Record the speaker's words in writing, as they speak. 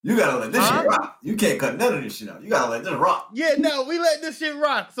You gotta let this shit rock. You can't cut none of this shit out. You gotta let this rock. Yeah, no, we let this shit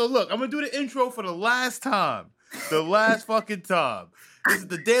rock. So look, I'm gonna do the intro for the last time. The last fucking time. This is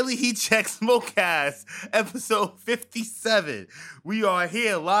the Daily Heat Check Smokecast, episode 57. We are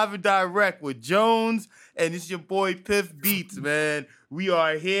here live and direct with Jones, and it's your boy Piff Beats, man. We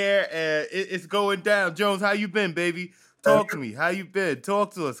are here, and it's going down. Jones, how you been, baby? Talk to me. How you been?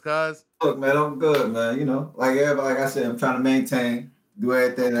 Talk to us, cuz. Look, man, I'm good, man. You know, like everybody, like I said, I'm trying to maintain, do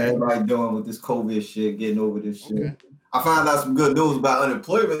everything that everybody doing with this COVID shit, getting over this shit. Okay. I found out some good news about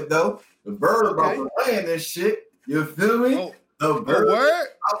unemployment, though. The bird about to land this shit. You feel me? Oh. The bird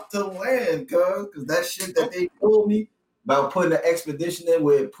out to land, cuz that shit that they told me about putting an expedition in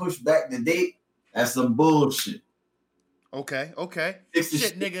where it pushed back the date, that's some bullshit. Okay.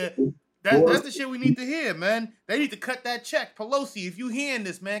 Shit, nigga. That's the shit we need to hear, man. They need to cut that check. Pelosi, if you hearing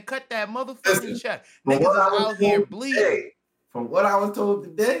this, man, cut that motherfucking check. Niggas is out here bleeding. From what I was told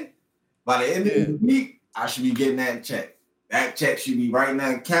today, by the end of the week, I should be getting that check. That check should be right in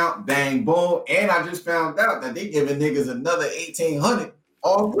that account, bang, boom. And I just found out that they giving niggas another $1,800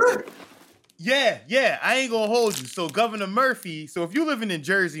 already. Yeah, I ain't gonna hold you. So Governor Murphy, so if you living in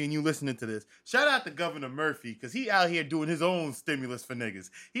Jersey and you listening to this, shout out to Governor Murphy, because he out here doing his own stimulus for niggas.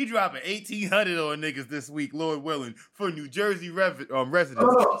 He dropping $1,800 on niggas this week, Lord willing, for New Jersey residents.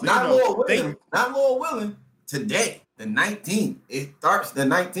 No, so, not Lord willing. Today, the 19th. It starts the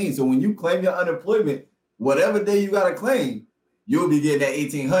 19th. So when you claim your unemployment, whatever day you gotta claim, you'll be getting that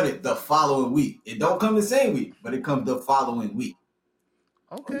 $1,800 the following week. It don't come the same week, but it comes the following week.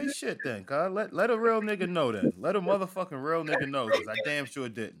 Okay, shit then, cuz. Let a real nigga know then. Let a motherfucking real nigga know, because I damn sure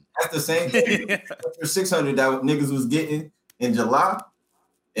didn't. That's the same thing. For $600 that niggas was getting in July,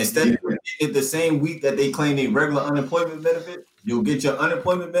 instead of getting it the same week that they claim their regular unemployment benefit, you'll get your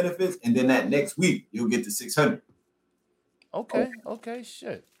unemployment benefits, and then that next week you'll get the $600. Okay,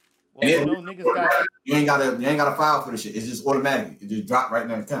 shit. Well, you ain't gotta file for this shit. It's just automatic. It just drop right in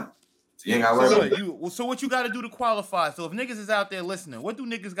the account. So you ain't gotta So what you gotta do to qualify? So if niggas is out there listening, what do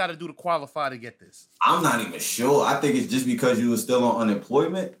niggas gotta do to qualify to get this? I'm not even sure. I think it's just because you were still on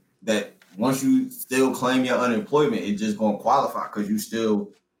unemployment that once you still claim your unemployment, it's just gonna qualify because you still,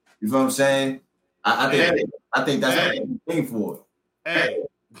 you feel what I'm saying? I think that's the thing for it. Hey.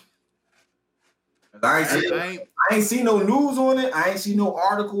 I ain't seen no news on it. I ain't seen no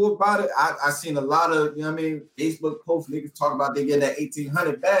article about it. I seen a lot of, you know what I mean, Facebook posts, niggas talking about they getting that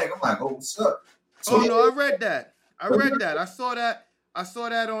 $1,800 bag. I'm like, oh, what's up? So, no, I read that. I saw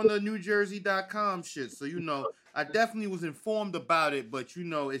that on the NewJersey.com shit. So, you know, I definitely was informed about it, but you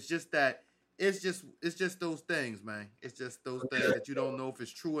know, it's just those things, man. It's just those things that you don't know if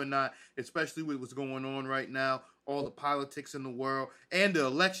it's true or not, especially with what's going on right now, all the politics in the world, and the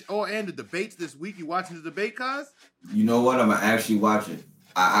election, and the debates this week. You watching the debate, cuz? You know what? I'm actually watching.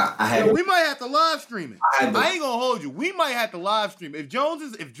 We might have to live stream it. I ain't gonna hold you. We might have to live stream it. If Jones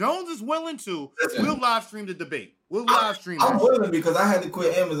is willing to, we'll live stream the debate. We'll live stream it. I'm willing because I had to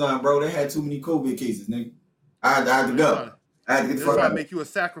quit Amazon, bro. They had too many COVID cases, nigga. I had to go. I had to get the fuck out. Trying to make you a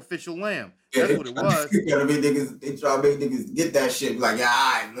sacrificial lamb. Yeah, that's what it was. They try to make niggas get that shit. Like, yeah,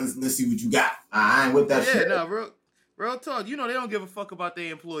 all right, let's see what you got. I ain't with that shit. Yeah, no, real talk. You know they don't give a fuck about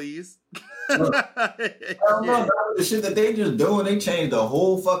their employees. I don't know the shit that they just doing. They changed the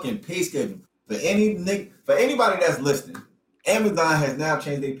whole fucking pay schedule for anybody that's listening. Amazon has now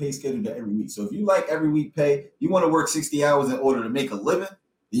changed their pay schedule to every week. So if you like every week pay, you want to work 60 hours in order to make a living,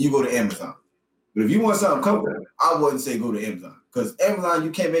 then you go to Amazon. But if you want something comfortable, I wouldn't say go to Amazon. Because Amazon,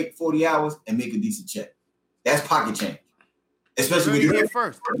 you can't make 40 hours and make a decent check. That's pocket change. Especially when you're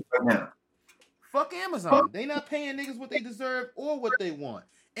first. Right now. Fuck Amazon. They not paying niggas what they deserve or what they want.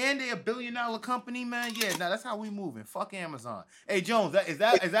 And they a $1 billion company, man. Yeah, now that's how we moving. Fuck Amazon. Hey, Jones, is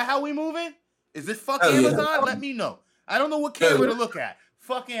that how we moving? Is it fuck Amazon? Yeah. Let me know. I don't know what camera to look at.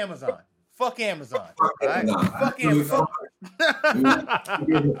 Fuck Amazon. Fuck Amazon. All right? Fuck Amazon.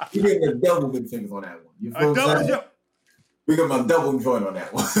 You getting a double big fingers on that one. You feel what I'm saying? We got my double joint on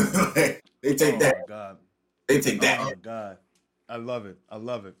that one. They take that. Oh, God. They take that. Oh, God. I love it. All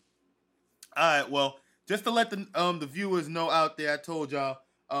right, well, just to let the viewers know out there, I told y'all,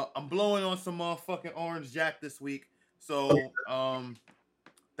 I'm blowing on some motherfucking Orange Jack this week. So,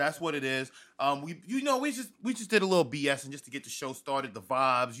 that's what it is. We just did a little BS and just to get the show started, the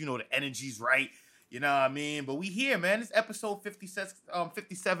vibes, you know, the energy's right. You know what I mean? But we here, man. It's episode 57 of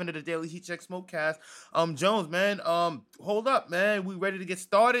the Daily Heat Check Smokecast. Jones, man, hold up, man. We ready to get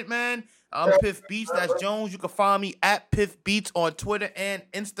started, man. I'm Piff Beats. That's Jones. You can find me at Piff Beats on Twitter and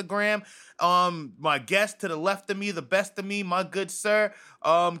Instagram. My guest to the left of me, the best of me, my good sir,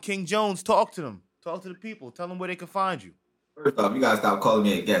 King Jones. Talk to them. Talk to the people. Tell them where they can find you. First off, you gotta stop calling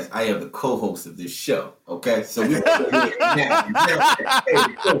me a guest. I am the co-host of this show. Okay, so we hey, the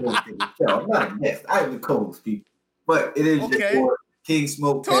co-host of the show. I'm not a guest. I am the co-host, people. But it is Okay. your King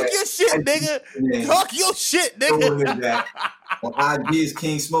Smoke. Talk your shit, nigga. Talk your shit, nigga. On IG is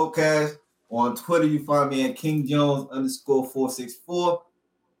King Smokecast. On Twitter, you find me at King Jones _464.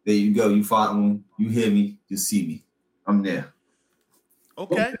 There you go. You follow me. You hear me. You see me. I'm there.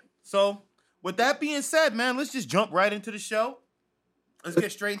 Okay. So with that being said, man, let's just jump right into the show. Let's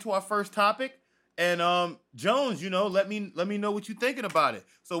get straight into our first topic. And Jones, let me know what you're thinking about it.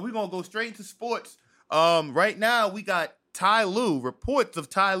 So we're gonna go straight into sports. Right now we got Ty Lue. Reports of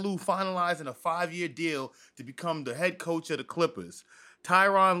Ty Lue finalizing a 5-year deal to become the head coach of the Clippers.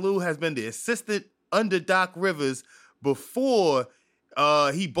 Tyronn Lue has been the assistant under Doc Rivers before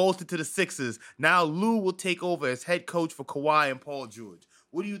he bolted to the Sixers. Now Lue will take over as head coach for Kawhi and Paul George.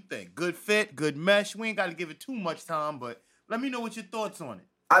 What do you think? Good fit, good mesh? We ain't got to give it too much time, but let me know what your thoughts on it.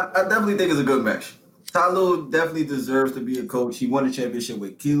 I definitely think it's a good mesh. Ty Lue definitely deserves to be a coach. He won a championship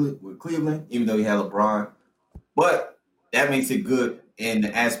with Cleveland, even though he had LeBron. But that makes it good in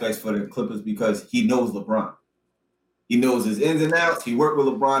the aspects for the Clippers because he knows LeBron. He knows his ins and outs. He worked with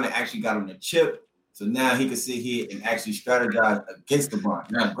LeBron and actually got him the chip. So now he can sit here and actually strategize against LeBron.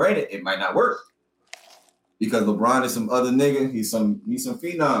 Now, granted, it might not work because LeBron is some other nigga. He's some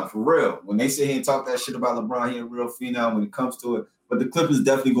phenom for real. When they sit here and talk that shit about LeBron, he's a real phenom when it comes to it. But the Clippers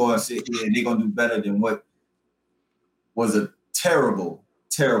definitely going to sit here and they're going to do better than what was a terrible,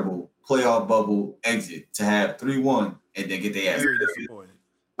 terrible playoff bubble exit to have 3-1 and then get their ass. Very disappointing.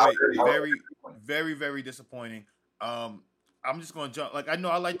 Very, very, very disappointing. I'm just gonna jump. Like I know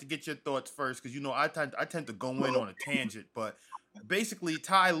I like to get your thoughts first because I tend to go in on a tangent. But basically,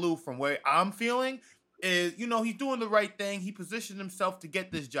 Ty Lue, from where I'm feeling, is he's doing the right thing. He positioned himself to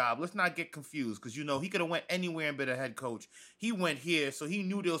get this job. Let's not get confused because he could have went anywhere and been a head coach. He went here, so he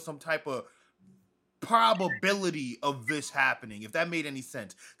knew there was some type of probability of this happening, if that made any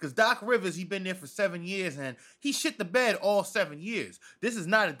sense. Because Doc Rivers, he's been there for 7 years, and he shit the bed all 7 years. This is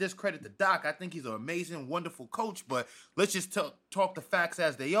not a discredit to Doc. I think he's an amazing, wonderful coach, but let's just talk the facts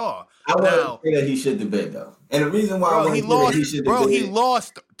as they are. I want to say that he shit the bed, though. And the reason why he lost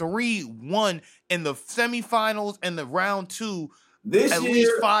 3-1 in the semifinals and the round 2 at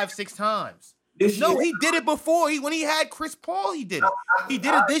least 5-6 times. No, he did it before. When he had Chris Paul, he did it. He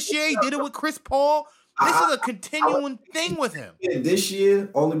did it this year. He did it with Chris Paul. This is a continuing thing with him. This year,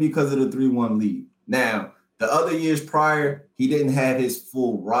 only because of the 3-1 lead. Now, the other years prior, he didn't have his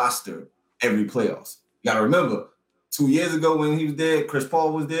full roster every playoffs. You got to remember, 2 years ago when he was there, Chris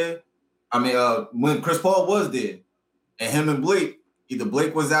Paul was there. When Chris Paul was there, and him and Blake, either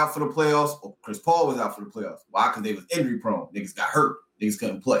Blake was out for the playoffs or Chris Paul was out for the playoffs. Why? Because they was injury prone. Niggas got hurt. Niggas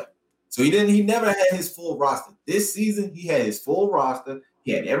couldn't play. So he never had his full roster. This season, he had his full roster.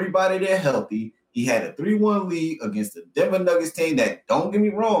 He had everybody there healthy. He had a 3-1 lead against the Denver Nuggets team that, don't get me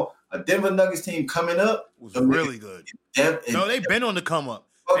wrong, a Denver Nuggets team coming up was really good. They've been on the come up.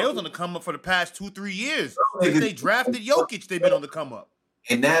 They was on the come up for the past 2-3 years. Since they drafted Jokic, they've been on the come up.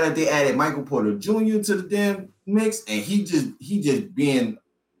 And now that they added Michael Porter Jr. to the damn mix, and he just being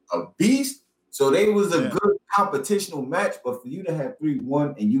a beast. So they was a good competitional match, but for you to have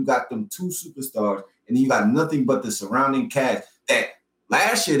 3-1 and you got them 2 superstars, and then you got nothing but the surrounding cast that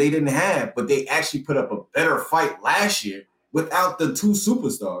last year they didn't have, but they actually put up a better fight last year without the 2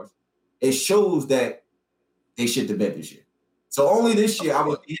 superstars. It shows that they shit the bed this year. So only this year I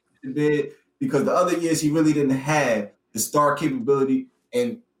was in the bed because the other years he really didn't have the star capability,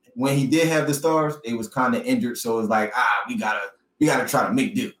 and when he did have the stars, they was kind of injured. So it was like, we gotta try to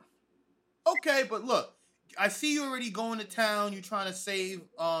make do. Okay, but look, I see you already going to town. You're trying to save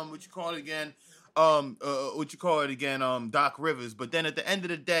Doc Rivers. But then at the end of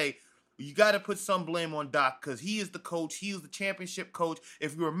the day, you got to put some blame on Doc because he is the coach. He is the championship coach.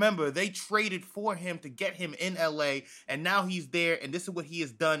 If you remember, they traded for him to get him in LA, and now he's there, and this is what he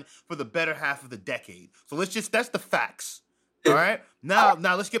has done for the better half of the decade. So that's the facts. All right. Now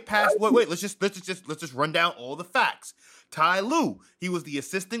let's get past. Wait. Let's just run down all the facts. Ty Lue, he was the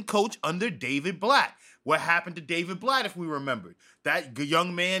assistant coach under David Blatt. What happened to David Blatt, if we remembered? That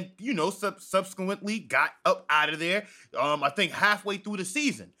young man, subsequently got up out of there. I think halfway through the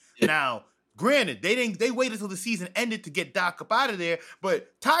season. Now, granted, they waited till the season ended to get Doc up out of there.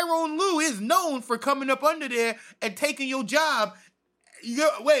 But Tyronn Lue is known for coming up under there and taking your job.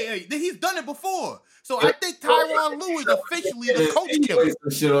 Wait, he's done it before. So I think Tyronn Lue is officially the coach killer.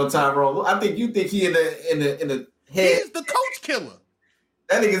 Some shit on Tyronn Lue. I think you think he in the head. He's the coach killer.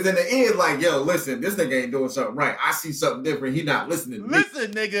 That nigga's in the end like, yo, listen, this nigga ain't doing something right. I see something different. He not listening to me.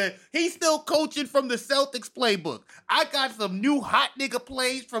 Listen, nigga, he's still coaching from the Celtics playbook. I got some new hot nigga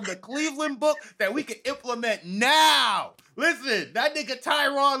plays from the Cleveland book that we can implement now. Listen, that nigga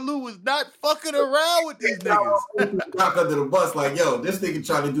Tyronn Lue is not fucking around with these niggas. Knock under the bus like, yo, this nigga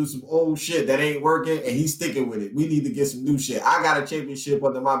trying to do some old shit that ain't working, and he's sticking with it. We need to get some new shit. I got a championship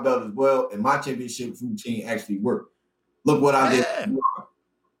under my belt as well, and my championship routine actually worked. Look what I did.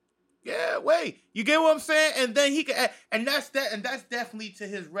 Yeah, wait. You get what I'm saying? And then he can, and that's definitely to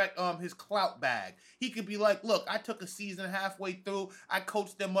his clout bag. He could be like, look, I took a season halfway through. I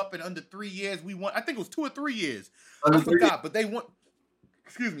coached them up, and under 3 years we won. I think it was 2 or 3 years. I forgot, but they won.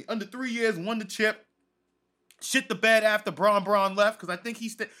 Excuse me, under 3 years, won the chip. Shit the bed after Bron left because I think he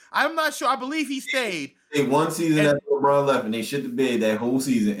stayed. I'm not sure. I believe he stayed. They one season after Bron left, and they shit the bed that whole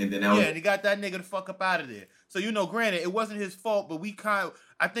season, and then and he got that nigga to fuck up out of there. So granted, it wasn't his fault, but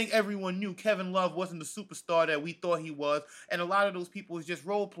I think everyone knew Kevin Love wasn't the superstar that we thought he was, and a lot of those people was just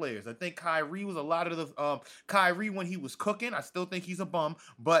role players. I think Kyrie was a lot of the Kyrie when he was cooking. I still think he's a bum,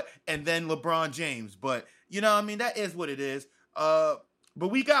 and then LeBron James. But that is what it is. But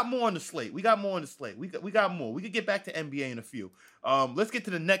we got more on the slate. We got more. We could get back to NBA in a few. Let's get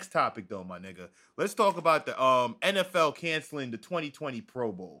to the next topic though, my nigga. Let's talk about the NFL canceling the 2020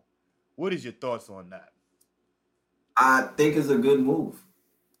 Pro Bowl. What is your thoughts on that? I think it's a good move.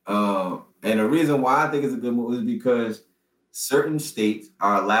 And the reason why I think it's a good move is because certain states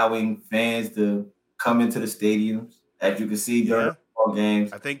are allowing fans to come into the stadiums, as you can see during football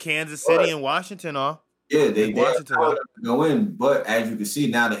games. I think Kansas City and Washington are. Yeah, they go in, but as you can see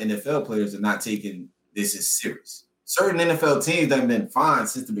now, the NFL players are not taking this as serious. Certain NFL teams have been fined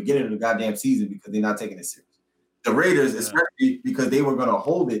since the beginning of the goddamn season because they're not taking it serious. The Raiders, especially because they were going to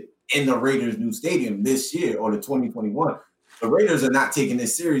hold it in the Raiders' new stadium this year or the 2021. The Raiders are not taking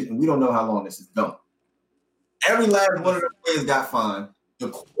this serious, and we don't know how long this is going. Every last one of the players got fined. The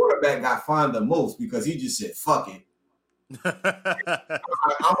quarterback got fined the most because he just said, fuck it. I'm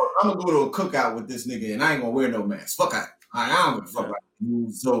going to go to a cookout with this nigga, and I ain't going to wear no mask. Fuck it. I don't give a fuck about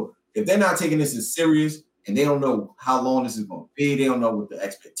it. So if they're not taking this as serious, and they don't know how long this is going to be, they don't know what the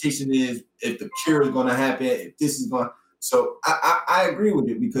expectation is, if the cure is going to happen, if this is going to... So I agree with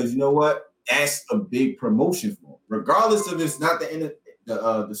it because you know what? That's a big promotion for them. Regardless of it's not the end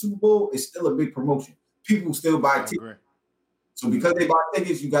of the Super Bowl, it's still a big promotion. People still buy tickets. So because they buy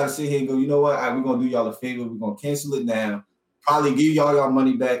tickets, you got to sit here and go, you know what? We're going to do y'all a favor. We're going to cancel it now. Probably give y'all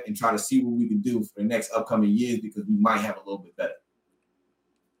money back and try to see what we can do for the next upcoming years because we might have a little bit better.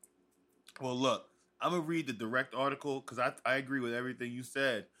 Well, look, I'm going to read the direct article because I agree with everything you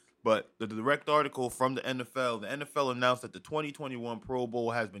said. But the direct article from the NFL announced that the 2021 Pro Bowl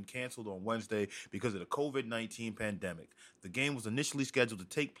has been canceled on Wednesday because of the COVID-19 pandemic. The game was initially scheduled to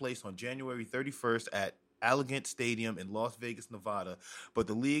take place on January 31st at Allegiant Stadium in Las Vegas, Nevada, but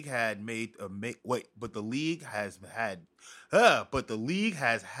the league has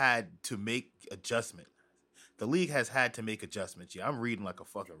had to make adjustments. The league has had to make adjustments. Yeah, I'm reading like a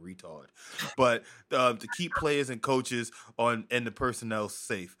fucking retard. But to keep players and coaches and the personnel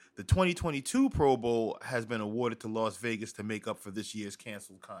safe. The 2022 Pro Bowl has been awarded to Las Vegas to make up for this year's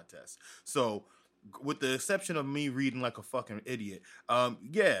canceled contest. So, with the exception of me reading like a fucking idiot,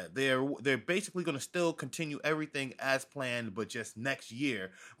 they're basically going to still continue everything as planned, but just next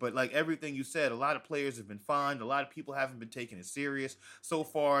year. But like everything you said, a lot of players have been fined. A lot of people haven't been taking it serious. So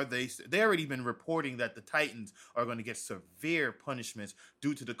far, they already been reporting that the Titans are going to get severe punishments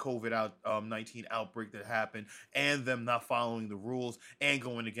due to the COVID-19 outbreak that happened and them not following the rules and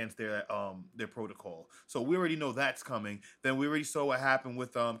going against their protocol. So we already know that's coming. Then we already saw what happened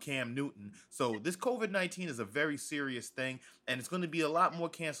with Cam Newton. So this COVID-19 is a very serious thing, and it's going to be a lot more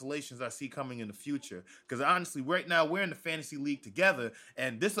cancellations I see coming in the future. Because honestly, right now we're in the fantasy league together,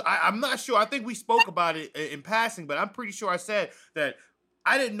 and this I'm not sure. I think we spoke about it in passing, but I'm pretty sure I said that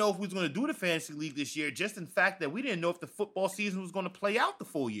I didn't know if we was going to do the fantasy league this year, just in fact that we didn't know if the football season was going to play out the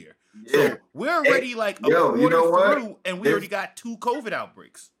full year. Yeah. So we're already quarter through, and we already got 2 COVID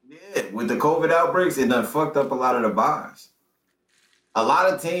outbreaks. Yeah, with the COVID outbreaks, it done fucked up a lot of the buys. A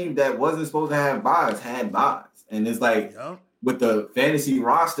lot of teams that wasn't supposed to have buys had buys. And it's like, with the fantasy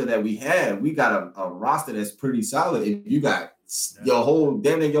roster that we have, we got a roster that's pretty solid. If you got your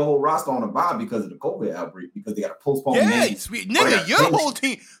whole roster on a bye because of the COVID outbreak, because they got to postpone. Yeah, nigga, your whole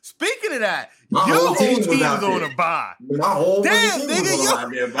team. Speaking of that, your whole team is on a bye. Damn,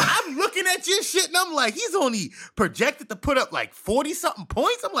 nigga, I'm looking at your shit and I'm like, he's only projected to put up like 40-something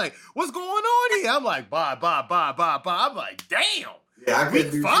points. I'm like, what's going on here? I'm like, bye. I'm like, damn. Yeah,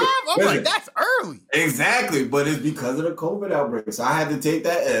 week 5? I'm like, that's early. Exactly, but it's because of the COVID outbreak. So I had to take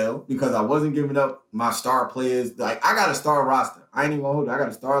that L because I wasn't giving up my star players. Like I got a star roster. I ain't even gonna hold it. I got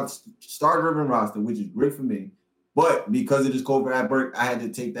a star-driven roster, which is great for me. But because of this COVID outbreak, I had to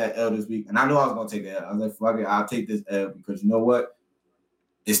take that L this week. And I know I was gonna take that L. I was like, fuck it, I'll take this L because you know what?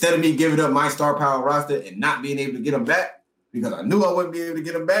 Instead of me giving up my star power roster and not being able to get them back, because I knew I wouldn't be able to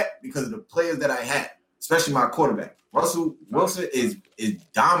get them back because of the players that I had, especially my quarterback. Russell Wilson is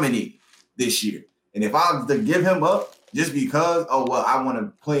dominating this year. And if I was to give him up just because, I want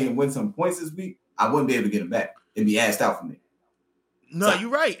to play and win some points this week, I wouldn't be able to get him back. It'd be assed out for me. No, you're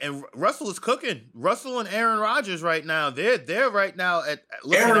right. And Russell is cooking. Russell and Aaron Rodgers right now, they're right now at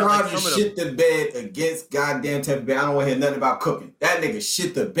Aaron Rodgers shit the bed against goddamn Tampa Bay. I don't want to hear nothing about cooking. That nigga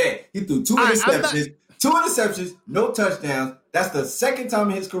shit the bed. He threw two interceptions, no touchdowns. That's the second time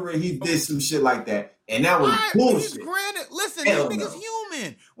in his career he did some shit like that. And that was bullshit. Granted, listen, this nigga's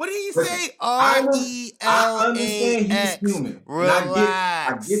human. What did he say? R-E-L-A-X. I understand he's human.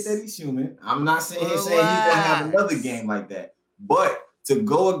 I get that he's human. I'm not saying he's going to have another game like that. But to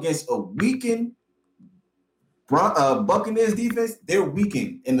go against a weakened Buccaneers defense, they're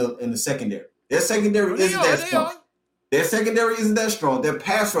weakened in the secondary. Their secondary isn't that strong. Their secondary isn't that strong. Their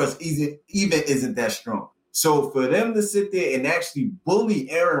pass rush even isn't that strong. So for them to sit there and actually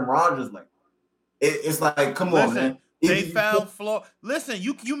bully Aaron Rodgers like it's like, come on, man. They found flaw. Listen,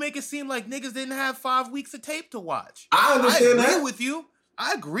 you make it seem like niggas didn't have 5 weeks of tape to watch. I understand that. I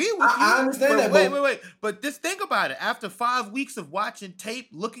agree with you. I understand that. Wait. But just think about it. After 5 weeks of watching tape,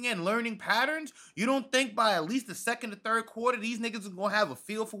 looking and learning patterns, you don't think by at least the second or third quarter these niggas are gonna have a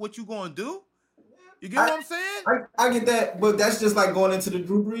feel for what you gonna do? You get what I'm saying? I get that, but that's just like going into the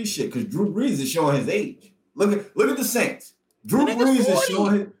Drew Brees shit because Drew Brees is showing his age. Look at the Saints. Drew Brees is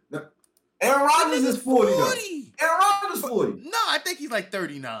showing his. Aaron Rodgers is 40 though. Aaron Rodgers is 40. No, I think he's like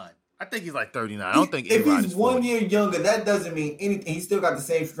 39. I don't think if he's 1 year younger, that doesn't mean anything. He still got the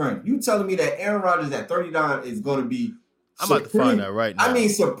same strength. You telling me that Aaron Rodgers at 39 is going to be? I'm about to find that right now. I mean,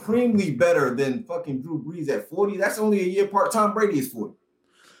 supremely better than fucking Drew Brees at 40. That's only a year apart. Tom Brady is 40.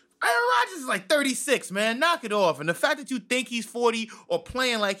 Aaron Rodgers is like 36, man. Knock it off. And the fact that you think he's 40 or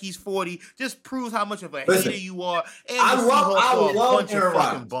playing like he's 40 just proves how much of a hater you are. And I love Aaron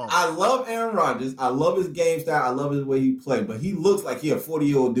Rodgers. I love Aaron Rodgers. I love his game style. I love his way he plays. But he looks like he a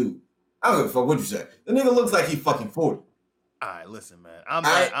 40-year-old dude. I don't give a fuck what you say. The nigga looks like he fucking 40. All right, listen, man.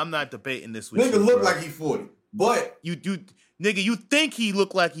 I'm not debating this with you. Nigga look like he 40. But nigga, you think he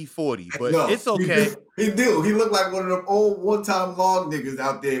look like he 40, but no, it's okay. He do. He look like one of them old one-time long niggas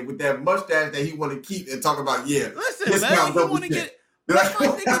out there with that mustache that he want to keep and talk about. Yeah, listen, man, you want to get let my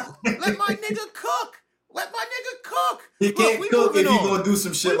nigga cook. Let my nigga cook. He can't cook if he gonna do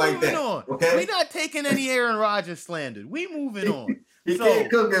some shit like that. Okay, we not taking any Aaron Rodgers slander. We moving on. He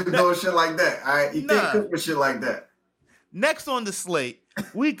can't cook if he's doing shit like that. All right, he can't cook with shit like that. Next on the slate,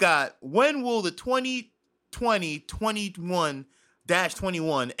 we got when will the 2020-21-21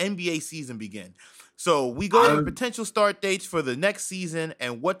 NBA season begin? So we go over potential start dates for the next season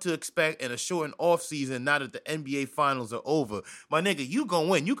and what to expect in a shortened off season now that the NBA finals are over. My nigga, you gonna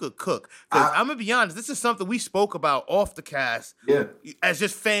win. You could cook. I'm gonna be honest, this is something we spoke about off the cast as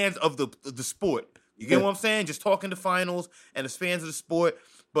just fans of the sport. You get what I'm saying? Just talking the finals and as fans of the sport.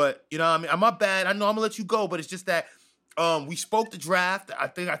 But you know what I mean? I'm not bad. I know I'm gonna let you go, but it's just that we spoke the draft. I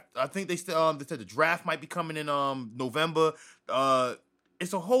think they still they said the draft might be coming in November.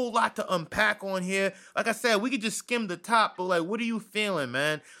 It's a whole lot to unpack on here. Like I said, we could just skim the top, but like, what are you feeling,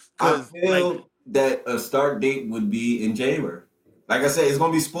 man? I feel that a start date would be in January. Like I said, it's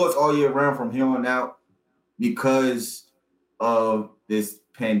gonna be sports all year round from here on out because of this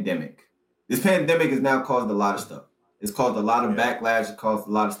pandemic. This pandemic has now caused a lot of stuff. It's caused a lot of backlash. It caused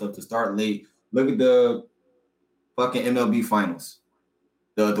a lot of stuff to start late. Look at the fucking MLB finals.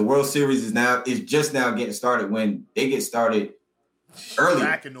 The World Series is just now getting started when they get started early.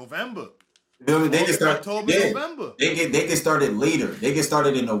 Back in November. They get started November. They get started later. They get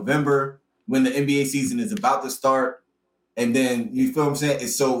started in November when the NBA season is about to start. And then you feel what I'm saying? And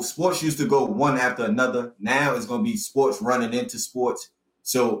so sports used to go one after another. Now it's going to be sports running into sports.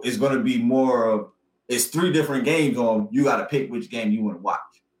 So it's going to be more of, it's 3 different games on, you got to pick which game you want to watch.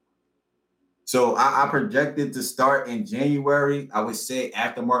 So I projected to start in January. I would say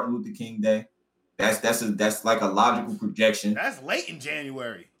after Martin Luther King Day. That's like a logical projection. That's late in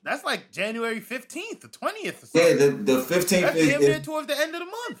January. That's like January 15th, the 20th or something. Yeah, the 15th that's is towards the end of the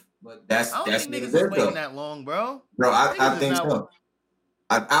month. But that's I don't think niggas is waiting that long, bro. Bro, I think so.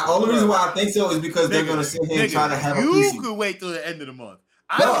 Only reason why I think so is because they're going to sit here and try to have a preseason. You could wait till the end of the month.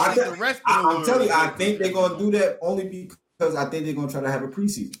 I think the rest of the world. I'm telling you, I think they're going to do that only because I think they're going to try to have a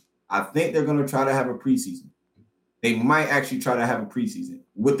preseason. I think they're going to try to have a preseason. They might actually try to have a preseason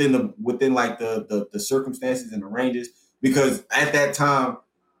within like the circumstances and the ranges, because at that time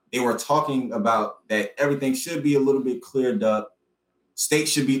they were talking about that everything should be a little bit cleared up.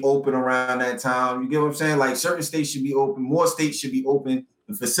 States should be open around that time. You get what I'm saying? Like certain states should be open. More states should be open.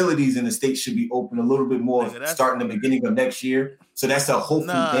 The facilities in the states should be open a little bit more starting the beginning of next year. So that's a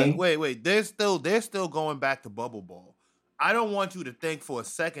hopeful thing. Wait. They're still going back to bubble ball. I don't want you to think for a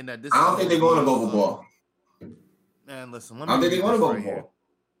second that this. I don't think they're going to bubble ball. Man, listen. I don't think they're going to bubble ball.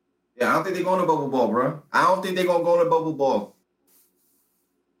 Yeah, I don't think they're going to bubble ball, bro. I don't think they're going to go to bubble ball.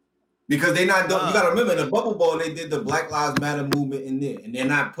 Because they're not. You got to remember, in the bubble ball, they did the Black Lives Matter movement in there, and they're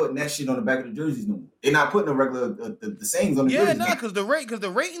not putting that shit on the back of the jerseys no more. They're not putting the regular the sayings on the jerseys. Yeah, because the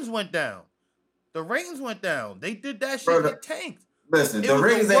ratings went down. The ratings went down. They did that shit. It tanked. Listen, the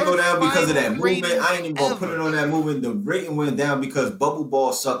ratings ain't go down because of that movement. I ain't even gonna put it on that movement. The rating went down because bubble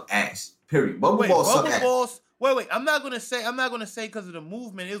ball sucked ass. Period. Bubble ball sucked ass. Wait. I'm not gonna say because of the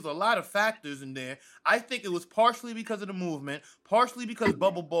movement. It was a lot of factors in there. I think it was partially because of the movement, partially because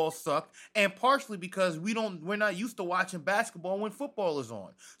bubble ball sucked, and partially because we're not used to watching basketball when football is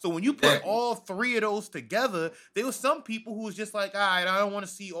on. So when you put all three of those together, there was some people who was just like, all right, I don't want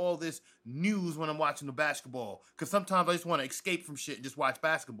to see all this news when I'm watching the basketball, because sometimes I just want to escape from shit and just watch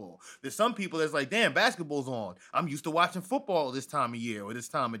basketball. There's some people that's like, damn, basketball's on. I'm used to watching football this time of year or this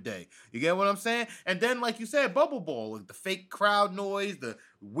time of day. You get what I'm saying? And then, like you said, bubble ball, the fake crowd noise, the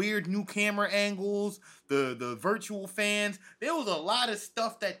weird new camera angles, the virtual fans. There was a lot of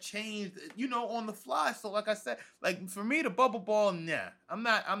stuff that changed, on the fly. So like I said, like for me, the bubble ball, I'm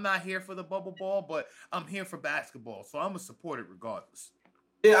not here for the bubble ball, but I'm here for basketball. So I'm gonna support it regardless.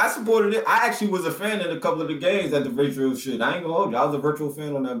 Yeah, I supported it. I actually was a fan in a couple of the games at the virtual shit. I ain't gonna hold you. I was a virtual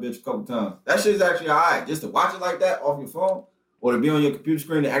fan on that bitch a couple times. That shit's actually all right. Just to watch it like that off your phone or to be on your computer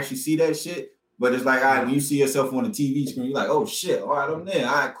screen to actually see that shit. But it's like, all right, when you see yourself on the TV screen, you're like, oh shit, all right, I'm there.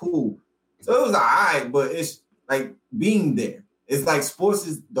 All right, cool. So it was all right, but it's like being there. It's like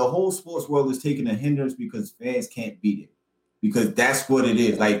the whole sports world is taking a hindrance because fans can't be there. Because that's what it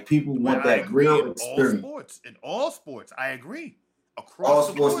is. Like people want that real experience. In all sports, I agree. All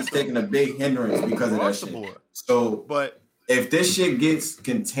sports is taking a big hindrance because of that shit. So, but if this shit gets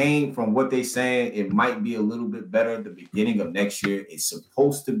contained from what they saying, it might be a little bit better at the beginning of next year. It's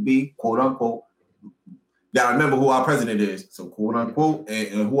supposed to be, quote unquote. Gotta remember who our president is, so quote unquote,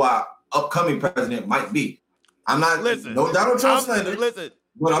 and who our upcoming president might be. I'm not no Donald Trump slander.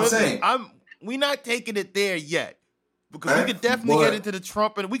 I'm saying we're not taking it there yet, because we could definitely get into the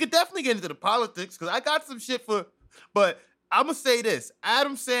Trump, and we could definitely get into the politics, because I got some shit but I'm gonna say this: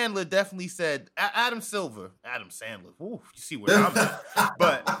 Adam Sandler definitely said. Adam Silver. Ooh, you see where I'm at.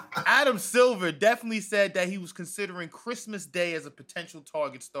 But Adam Silver definitely said that he was considering Christmas Day as a potential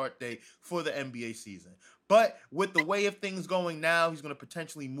target start date for the NBA season. But with the way of things going now, he's going to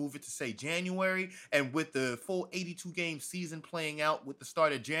potentially move it to, say, January. And with the full 82-game season playing out with the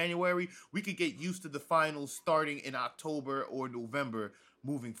start of January, we could get used to the finals starting in October or November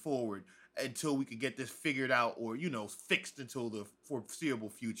moving forward, until we could get this figured out or, fixed until the foreseeable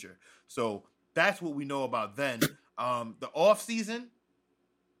future. So that's what we know about then. The off season,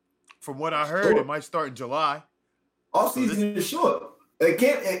 from what I heard, it might start in July. Off season is short. It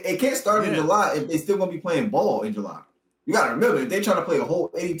can't start in July if they're still gonna be playing ball in July. You gotta remember, if they're trying to play a whole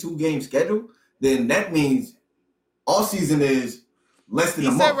 82-game schedule, then that means off season is less than a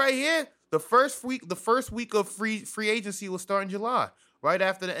month. He said right here, the first week of free agency will start in July. Right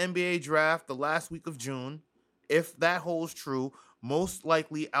after the NBA draft, the last week of June. If that holds true, most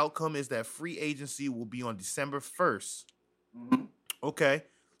likely outcome is that free agency will be on December 1st. Mm-hmm. Okay.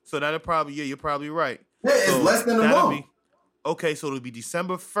 So that'll probably, you're probably right. Yeah, it's less than a month. Okay, so it'll be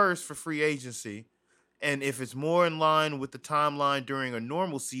December 1st for free agency. And if it's more in line with the timeline during a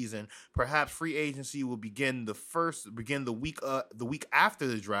normal season, perhaps free agency will begin the week after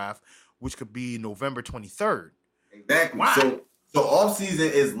the draft, which could be November 23rd. Exactly. Wow. So off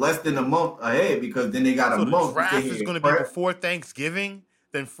season is less than a month ahead, because then they got a month. The draft is going to be before Thanksgiving.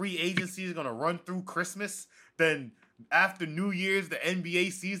 Then free agency is going to run through Christmas. Then after New Year's, the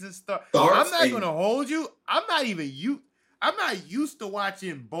NBA season starts. I'm not going to hold you. I'm not used to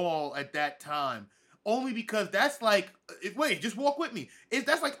watching ball at that time, only because that's like. Wait, just walk with me.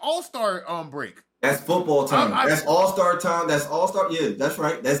 That's like All-Star break. That's football time. That's All-Star time. That's All-Star. Yeah, that's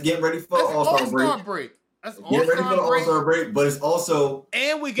right. That's getting ready for All-Star break. That's getting ready for the All-Star break, but it's also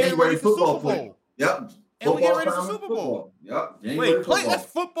we're getting ready for Super Bowl. Yep. And we're getting ready for Super Bowl. Yep. That's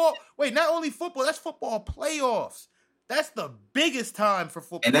football. Wait, not only football, that's football playoffs. That's the biggest time for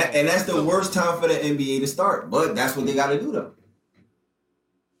football. And that's the worst time for the NBA to start. But that's what they got to do, though.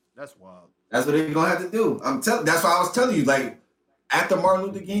 That's wild. That's what they're gonna have to do. That's why I was telling you, like, after Martin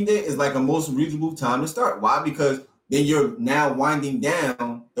Luther King Day is like a most reasonable time to start. Why? Because then you're now winding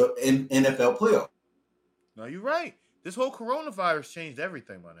down the NFL playoff. No, you're right. This whole coronavirus changed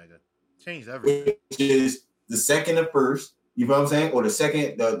everything, my nigga. Changed everything. Which is the second and first, you know what I'm saying? Or the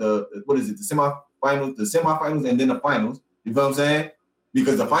second, the what is it? The semifinals, and then the finals. You know what I'm saying?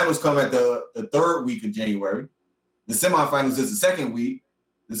 Because the finals come at the third week of January. The semifinals is the second week.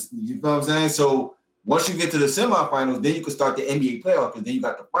 You know what I'm saying? So once you get to the semifinals, then you can start the NBA playoff, because then you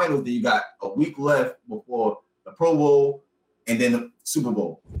got the finals, then you got a week left before the Pro Bowl and then the Super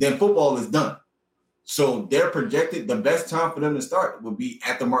Bowl. Then football is done. So they're projected, the best time for them to start would be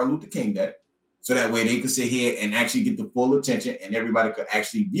at the Martin Luther King Day. So that way they could sit here and actually get the full attention and everybody could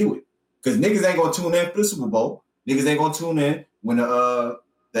actually view it. Because niggas ain't going to tune in for the Super Bowl. Niggas ain't going to tune in when the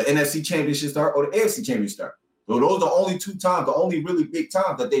NFC Championship start or the AFC Championship start. So those are the only two times, the only really big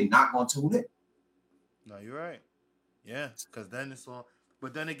times that they're not going to tune in. No, you're right. Yeah, because then it's all.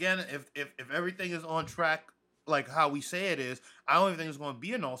 But then again, if everything is on track like how we say it is, I don't even think it's going to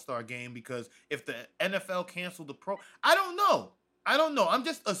be an all-star game, because if the NFL canceled the Pro, I don't know. I'm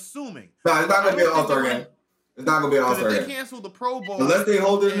just assuming. No, it's not going to be an all-star game. It's not going to be an all-star game. If they cancel the Pro Bowl, unless they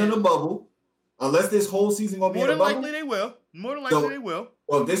hold it in a bubble, unless this whole season going to be in a bubble. More than likely they will.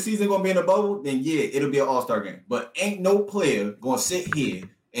 Well, if this season going to be in a bubble, then yeah, it'll be an all-star game. But ain't no player going to sit here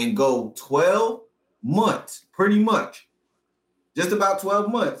and go 12 months, pretty much, just about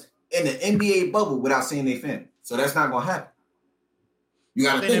 12 months in the NBA bubble without seeing their family. So that's not going to happen. You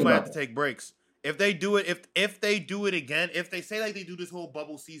got to think about it. Have to take breaks. If they do it, if they do it again, if they say like they do this whole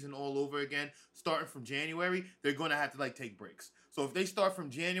bubble season all over again, starting from January, they're going to have to like take breaks. So if they start from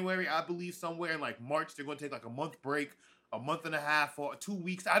January, I believe somewhere in like March, they're going to take like a month break, a month and a half or 2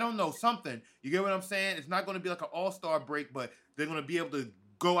 weeks. I don't know, something. You get what I'm saying? It's not going to be like an all-star break, but they're going to be able to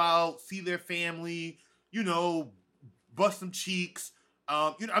go out, see their family, bust some cheeks.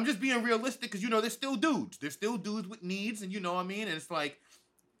 I'm just being realistic, because, they're still dudes. They're still dudes with needs, and you know what I mean? And it's like,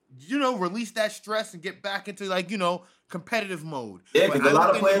 release that stress and get back into, like, competitive mode. Yeah, because a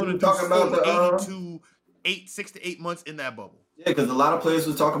lot of players were talking about 6 to 8 months in that bubble. Yeah, because a lot of players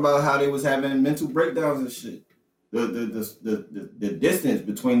were talking about how they was having mental breakdowns and shit. The distance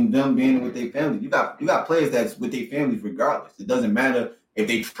between them being with their family. You got players that's with their families regardless. It doesn't matter if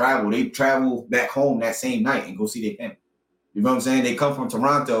they travel back home that same night and go see their family. You know what I'm saying? They come from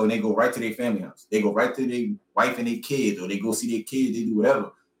Toronto and they go right to their family house. They go right to their wife and their kids, or they go see their kids, they do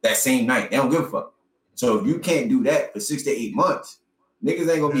whatever that same night. They don't give a fuck. So if you can't do that for 6 to 8 months,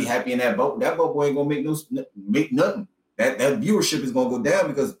 niggas ain't gonna be happy in that bubble. That bubble ain't gonna make nothing. That viewership is gonna go down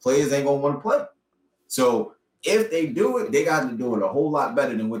because players ain't gonna want to play. So if they do it, they got to do it a whole lot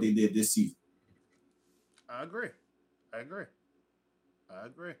better than what they did this season. I agree.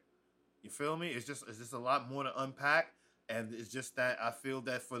 You feel me? It's just a lot more to unpack. And it's just that I feel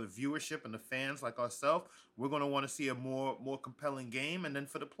that for the viewership and the fans like ourselves, we're going to want to see a more compelling game. And then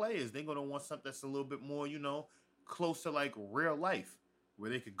for the players, they're going to want something that's a little bit more, close to like real life, where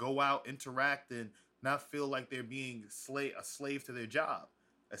they could go out, interact, and not feel like they're being a slave to their job,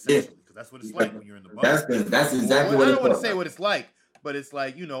 essentially. Because that's what it's like when you're in the bubble. That's exactly what I don't want to say what it's like, but it's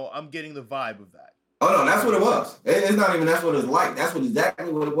like, I'm getting the vibe of that. Oh, no, that's what it was. It's not even that's what it's like. That's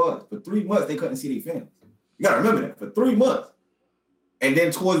exactly what it was. For 3 months, they couldn't see their families. You got to remember that, for 3 months. And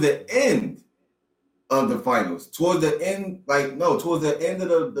then towards the end of the finals, towards the end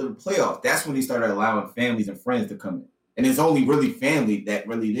of the playoffs, that's when they started allowing families and friends to come in. And it's only really family that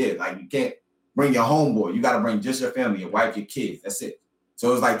really did. Like, you can't bring your homeboy. You got to bring just your family, your wife, your kids. That's it.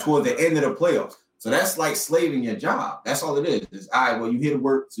 So it's like towards the end of the playoffs. So that's like slaving your job. That's all it is. It's, all right, well, you here to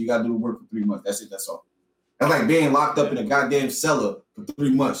work, so you got to do the work for 3 months. That's it. That's all. That's like being locked up in a goddamn cellar for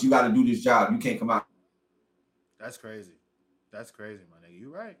 3 months. You got to do this job. You can't come out. That's crazy. That's crazy, my nigga. You're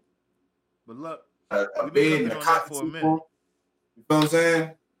right. But look, a bed and a cot for a minute. You know what I'm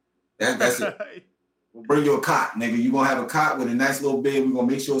saying? That's it. We'll bring you a cot, nigga. You're going to have a cot with a nice little bed. We're going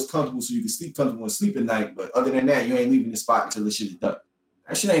to make sure it's comfortable so you can sleep comfortable and sleep at night. But other than that, you ain't leaving the spot until this shit is done.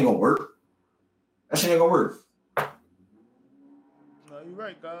 That shit ain't going to work. No, you're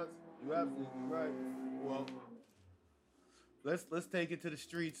right, guys. You're absolutely right. Well, let's take it to the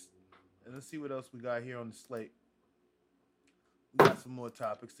streets and let's see what else we got here on the slate. We got some more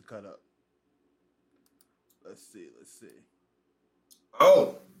topics to cut up. Let's see.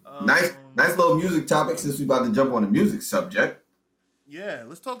 Oh, nice little music topic since we about to jump on the music subject. Yeah,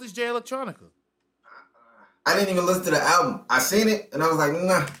 let's talk this Jay Electronica. I didn't even listen to the album. I seen it and I was like,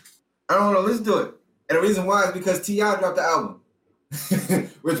 nah, I don't want to listen to it. And the reason why is because T.I. dropped the album,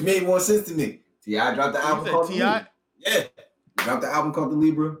 which made more sense to me. T.I. dropped the album called T.I.? Yeah, he dropped the album called The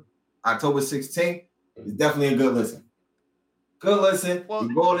Libra. October 16th, is definitely a good listen. Good listen. Well,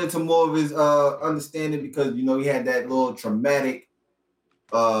 He's going into more of his understanding because he had that little traumatic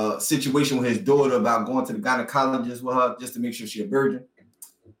situation with his daughter about going to the gynecologist with her just to make sure she's a virgin.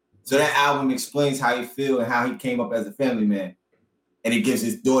 So that album explains how he feels and how he came up as a family man, and it gives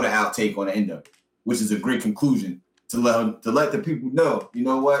his daughter outtake on the end of it, which is a great conclusion to let the people know. You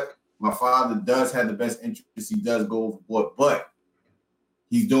know what? My father does have the best interests. He does go overboard, but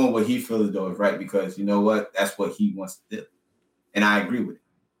he's doing what he feels though is right because you know what? That's what he wants to do, and I agree with it.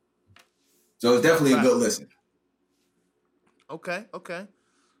 So it's definitely a good listen. Okay.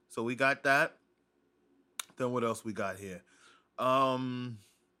 So we got that. Then what else we got here?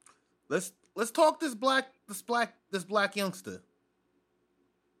 Let's talk this black youngster.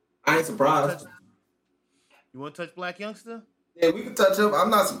 I ain't surprised. You want to touch Black Youngster? Yeah, we can touch him. I'm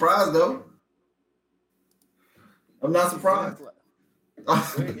not surprised though. I'm not surprised.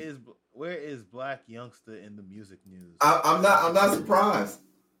 Where is Black Youngster in the music news? I'm not surprised.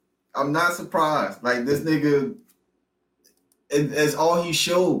 I'm not surprised. Like this nigga, it's all he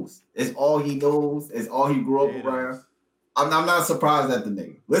shows. It's all he knows. It's all he grew up around. I'm not surprised at the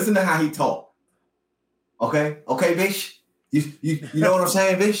nigga. Listen to how he talk. Okay, bitch. You know what I'm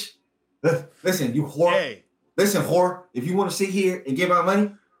saying, bitch? Listen, you whore. Hey. Listen, whore. If you want to sit here and get my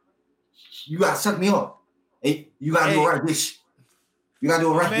money, you gotta suck me up. And you gotta do it right, bitch. You gotta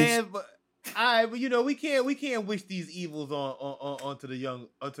do it right, bitch. But we can't wish these evils onto the young.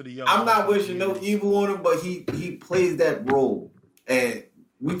 I'm not wishing no evil on him, but he plays that role, and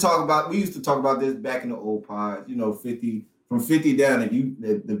we used to talk about this back in the old pod. 50 from 50 down.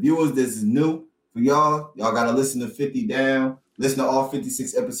 If the viewers, this is new for y'all. Y'all gotta listen to 50 down. Listen to all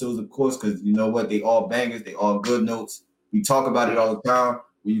 56 episodes, of course, because you know what? They all bangers. They all good notes. We talk about it all the time.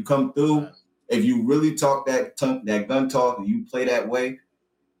 When you come through, if you really talk that gun talk, and you play that way,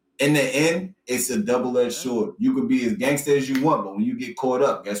 in the end, it's a double-edged sword. You could be as gangster as you want, but when you get caught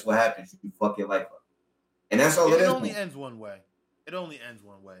up, guess what happens? You fuck your life up. And that's all it is. It only ends one way.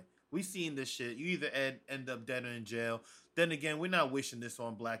 We seen this shit. You either end up dead or in jail. Then again, we're not wishing this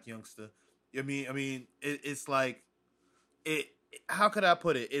on Black Youngster. I mean, it's like how could I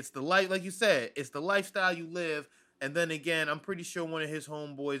put it? It's the life, like you said, it's the lifestyle you live. And then again, I'm pretty sure one of his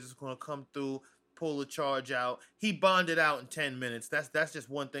homeboys is going to come through, pull a charge out. He bonded out in 10 minutes. That's just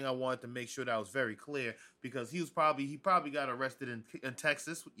one thing I wanted to make sure that was very clear because he probably got arrested in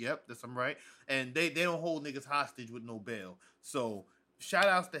Texas. Yep, I'm right. And they don't hold niggas hostage with no bail. So shout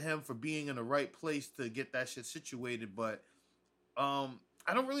outs to him for being in the right place to get that shit situated. But I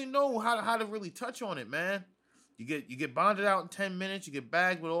don't really know how to really touch on it, man. You get bonded out in 10 minutes. You get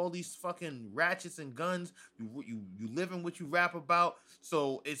bagged with all these fucking ratchets and guns. You live in what you rap about.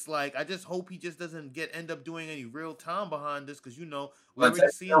 So it's like I just hope he just doesn't end up doing any real time behind this because we already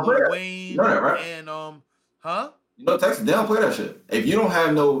seen Lil Wayne and Texas, they don't play that shit. If you don't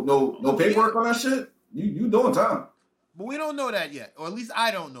have no paperwork on that shit, you doing time. But we don't know that yet, or at least I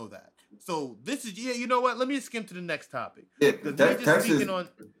don't know that. So this is you know what? Let me skim to the next topic. Yeah,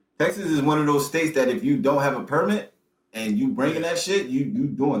 Texas is one of those states that if you don't have a permit and you bringing that shit, you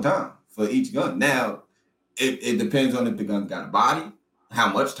doing time for each gun. Now, it depends on if the gun's got a body,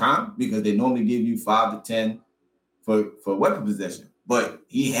 how much time, because they normally give you 5 to 10 for weapon possession. But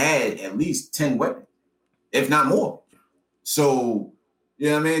he had at least 10 weapons, if not more. So,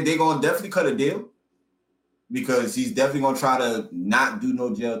 you know what I mean? They're going to definitely cut a deal because he's definitely going to try to not do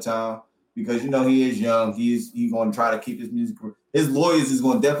no jail time because, he is young. He's going to try to keep his music career. His lawyers is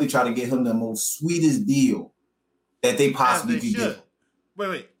going to definitely try to get him the most sweetest deal that they possibly can get.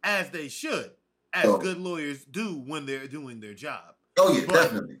 Wait, as they should. As good lawyers do when they're doing their job. Oh, yeah,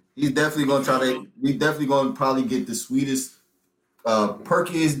 definitely. He's definitely going to he's definitely going to probably get the sweetest,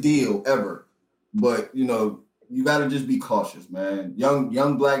 perkiest deal ever. But, you got to just be cautious, man.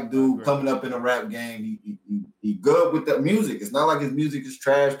 Young black dude coming up in a rap game. He good with that music. It's not like his music is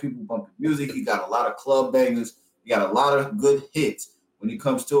trash. People bumping music. He got a lot of club bangers. He got a lot of good hits when it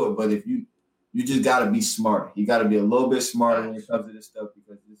comes to it. But if you just got to be smart. You got to be a little bit smarter when it comes to this stuff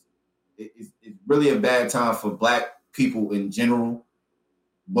because it's really a bad time for black people in general.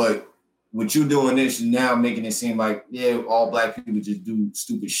 But with you doing this, you're now making it seem like, all black people just do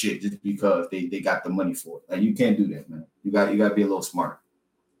stupid shit just because they got the money for it. Like, you can't do that, man. You got to be a little smarter.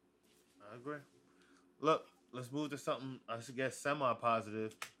 I agree. Look, let's move to something, I guess,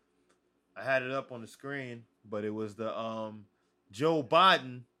 semi-positive. I had it up on the screen, but it was the Joe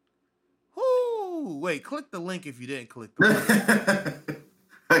Biden. Wait, click the link if you didn't click the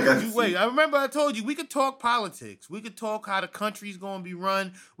link. I remember I told you we could talk politics. We could talk how the country's going to be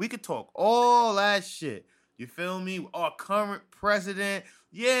run. We could talk all that shit. You feel me? Our current president,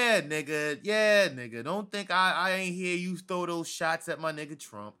 Yeah, nigga. Don't think I ain't hear you throw those shots at my nigga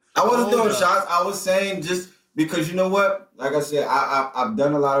Trump. I wasn't throwing shots. I was saying just because you know what? Like I said, I've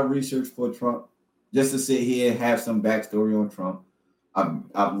done a lot of research for Trump just to sit here and have some backstory on Trump.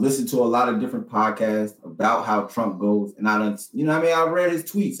 I've listened to a lot of different podcasts about how Trump goes, and I done, you know what I mean? I read his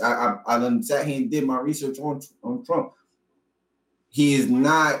tweets. I done sat here and did my research on Trump. He is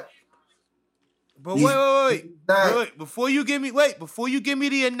not. But wait. Before you give me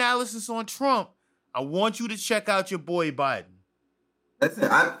the analysis on Trump, I want you to check out your boy Biden. That's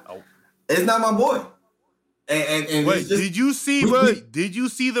it. It's not my boy. And wait, did you see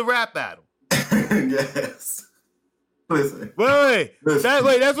the rap battle? Yes. Listen. Wait.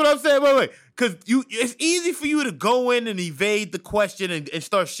 That's what I'm saying. Wait. Because it's easy for you to go in and evade the question and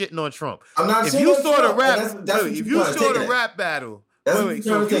start shitting on Trump. I'm not if saying you saw the rap. If you saw the rap battle. So if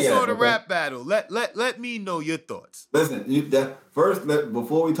you saw the rap battle, let me know your thoughts. Listen,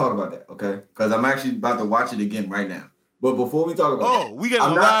 before we talk about that, okay? Because I'm actually about to watch it again right now. But before we talk about that, we get a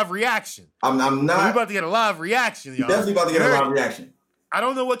live reaction. I'm not. We about to get a live reaction, y'all. Definitely about to get a live reaction. I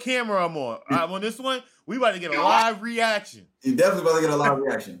don't know what camera I'm on. I'm on this one. We about to get a live reaction. You're definitely about to get a live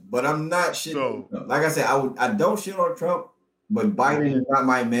reaction. But I'm not shitting. Like I said, I don't shit on Trump, but Biden is not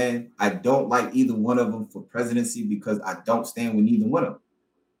my man. I don't like either one of them for presidency because I don't stand with either one of them.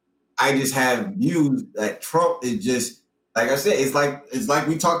 I just have views that Trump is just, like I said, it's like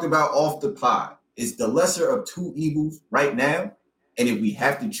we talked about off the pod. It's the lesser of two evils right now. And if we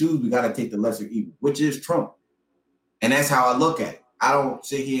have to choose, we got to take the lesser evil, which is Trump. And that's how I look at it. I don't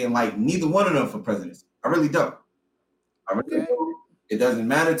sit here and like neither one of them for presidency. I really don't. It doesn't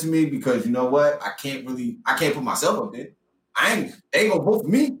matter to me because you know what? I can't put myself up there. They ain't gonna vote for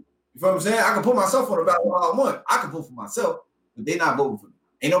me. You know what I'm saying? I can put myself on the ballot all I want. I can vote for myself, but they're not voting for me.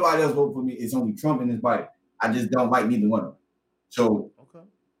 Ain't nobody else voting for me. It's only Trump and his body. I just don't like neither one of them. So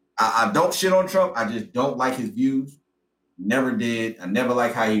I don't shit on Trump. I just don't like his views. Never did. I never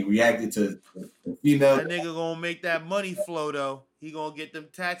like how he reacted to the female. That nigga gonna make that money flow though. He gonna get them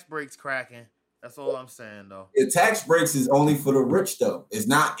tax breaks cracking. That's all I'm saying though. The tax breaks is only for the rich though. It's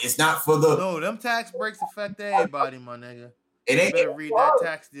not for the. No, them tax breaks affect everybody, my nigga. It ain't. You better read that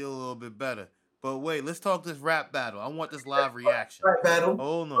tax deal a little bit better. But wait, let's talk this rap battle. I want this live reaction. Rap battle.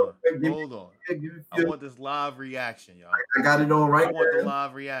 Hold on. I want this live reaction, y'all. I got it on right. I want the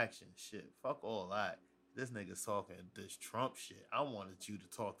live reaction. Shit, fuck all that. This nigga's talking this Trump shit. I wanted you to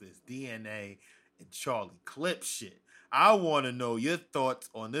talk this DNA and Charlie Clip shit. I want to know your thoughts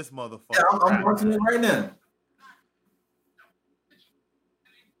on this motherfucker. Yeah, I'm watching it right now.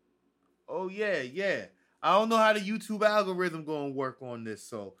 Oh, yeah. I don't know how the YouTube algorithm going to work on this,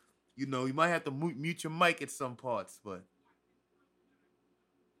 so, you know, you might have to mute your mic at some parts, but.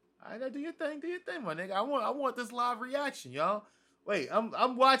 All right, do your thing, my nigga. I want this live reaction, y'all. Wait,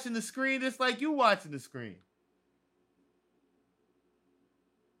 I'm watching the screen just like you watching the screen.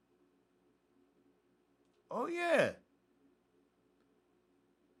 Oh yeah.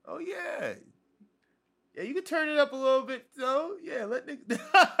 Yeah, you can turn it up a little bit, though. Yeah, let nigga.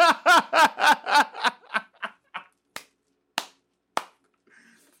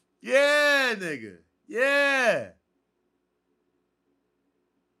 Yeah, nigga. Yeah.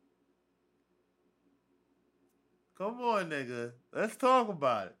 Come on, nigga. Let's talk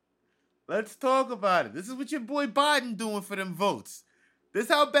about it. This is what your boy Biden doing for them votes. This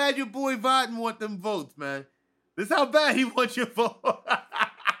how bad your boy Biden want them votes, man. This how bad he wants your vote.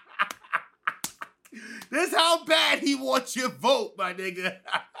 This how bad he wants your vote, my nigga.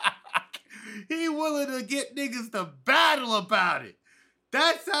 He willing to get niggas to battle about it.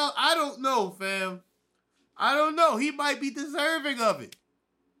 That's how, I don't know, fam. I don't know. He might be deserving of it.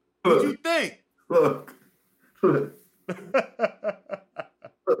 What you think? Look. Wait.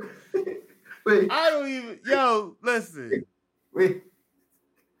 I don't even. Yo, listen. Wait.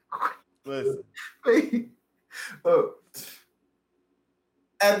 Listen. Wait. Oh.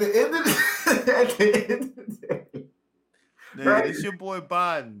 At the end of the day. Nigga, right? It's your boy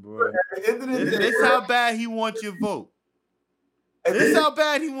Biden, bro. At the end of the day, this how bad he wants your vote. This how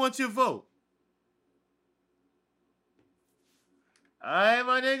bad he wants your vote. All right,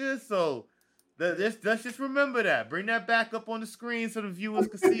 my nigga. So let's just remember that. Bring that back up on the screen so the viewers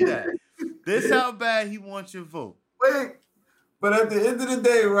can see that. This how bad he wants your vote. Wait, but at the end of the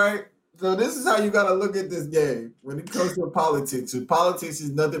day, right? So this is how you gotta look at this game when it comes to politics. So politics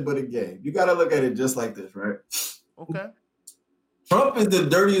is nothing but a game. You gotta look at it just like this, right? Okay. Trump is the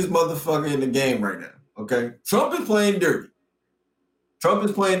dirtiest motherfucker in the game right now. Okay, Trump is playing dirty.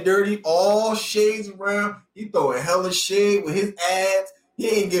 All shades around. He throwing hella shade with his ads. He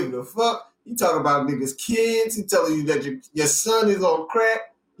ain't giving a fuck. He talking about niggas' kids. He telling you that your son is on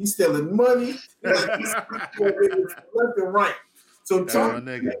crack. He's stealing money. He's left and right. So Trump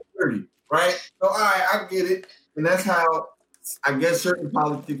is dirty, right? So all right, I get it, and that's how I guess certain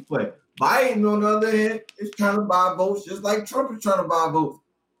politics play. Biden, on the other hand, is trying to buy votes just like Trump is trying to buy votes.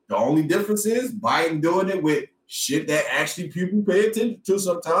 The only difference is Biden doing it with shit that actually people pay attention to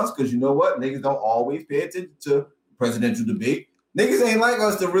sometimes, because you know what? Niggas don't always pay attention to presidential debate. Niggas ain't like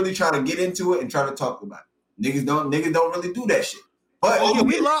us to really try to get into it and try to talk about it. Niggas don't really do that shit. But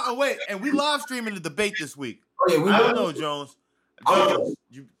we live streaming the debate this week. I don't know, Jones. I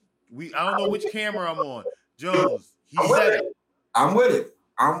don't know which camera I'm on. Jones, he said it. I'm with it.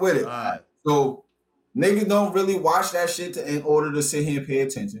 All right. So niggas don't really watch that shit in order to sit here and pay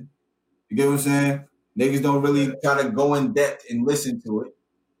attention. You get what I'm saying? Niggas don't really try to go in depth and listen to it.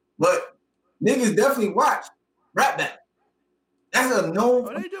 But niggas definitely watch Rap Battle. That's a known.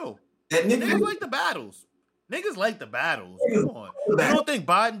 Oh, they do. That niggas like the battles. Niggas like the battles. Come on. You don't think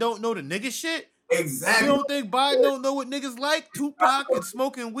Biden don't know the nigga shit? Exactly. You don't think Biden don't know what niggas like? Tupac and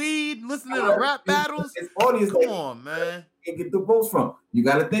smoking weed, listening to rap battles? Come on, man. Can't get the votes from. You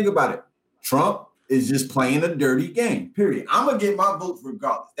got to think about it. Trump is just playing a dirty game, period. I'm going to get my votes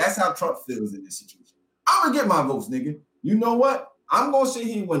regardless. That's how Trump feels in this situation. I'm going to get my votes, nigga. You know what? I'm going to sit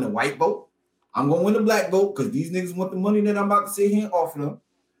here and win the white vote. I'm going to win the black vote because these niggas want the money that I'm about to sit here and offer them.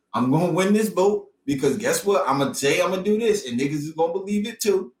 I'm going to win this vote because guess what? I'm going to say I'm going to do this and niggas is going to believe it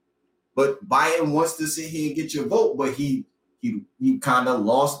too. But Biden wants to sit here and get your vote, but he kind of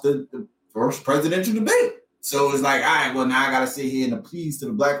lost the first presidential debate. So it's like, all right, well, now I got to sit here and appease to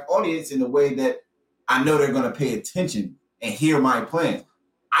the black audience in a way that I know they're going to pay attention and hear my plans.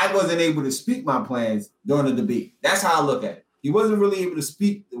 I wasn't able to speak my plans during the debate. That's how I look at it. He wasn't really able to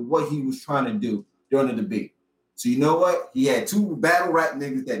speak to what he was trying to do during the debate. So you know what? He had two battle rap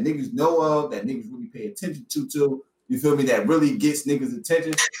niggas that niggas know of, that niggas really pay attention to. You feel me? That really gets niggas'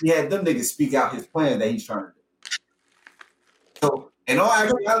 attention. He had them niggas speak out his plan that he's trying to do. So, in all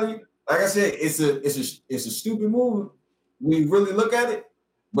actuality, like I said, it's a stupid move when you really look at it,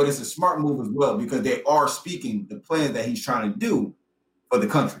 but it's a smart move as well because they are speaking the plan that he's trying to do for the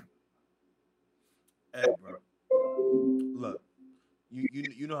country. Hey, bro. Look,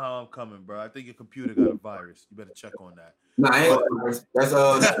 you know how I'm coming, bro. I think your computer got a virus. You better check on that. Nah,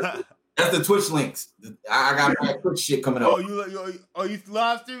 that's the Twitch links. I got my Twitch shit coming up. You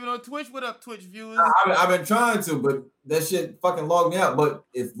live streaming on Twitch? What up, Twitch viewers? I've been trying to, but that shit fucking logged me out. But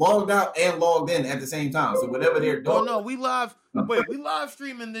it's logged out and logged in at the same time. So whatever they're doing. Oh no, we live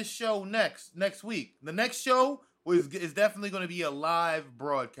streaming this show next week. The next show is definitely going to be a live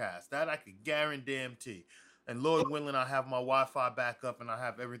broadcast. That I can guarantee. And Lord willing, I have my Wi-Fi back up and I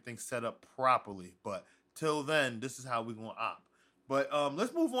have everything set up properly. But till then, this is how we're gonna opt. But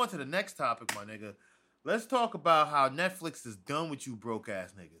let's move on to the next topic, my nigga. Let's talk about how Netflix is done with you broke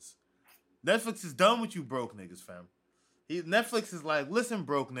ass niggas. Netflix is done with you broke niggas, fam. Netflix is like, listen,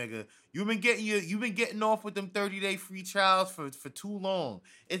 broke nigga, you've been getting off with them 30-day free trials for too long.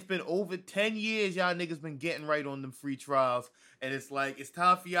 It's been over 10 years y'all niggas been getting right on them free trials, and it's like it's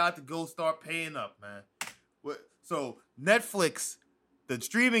time for y'all to go start paying up, man. So Netflix. The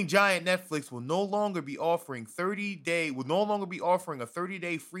streaming giant Netflix will no longer be offering a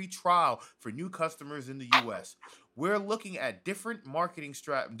 30-day free trial for new customers in the U.S. We're looking at different marketing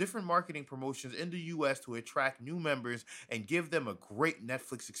promotions in the U.S. to attract new members and give them a great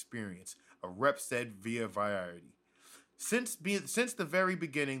Netflix experience, a rep said via Variety. Since the very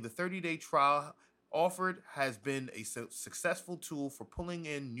beginning, the 30-day trial offered has been a successful tool for pulling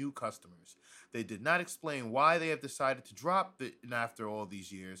in new customers. They did not explain why they have decided to drop it after all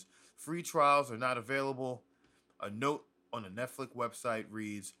these years. Free trials are not available. A note on the Netflix website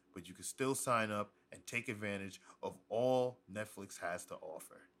reads, but you can still sign up and take advantage of all Netflix has to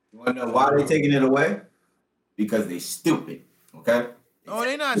offer. You want to know why they're taking it away? Because they stupid, okay? No,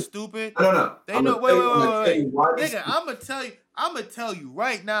 they not stupid. No. They know. Wait. Nigga, I'm gonna tell you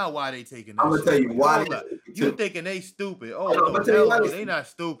right now why they taking that. I'm gonna tell you why. You thinking they stupid? Oh, they not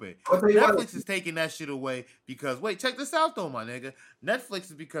stupid. Netflix is taking that shit away because check this out though, my nigga. Netflix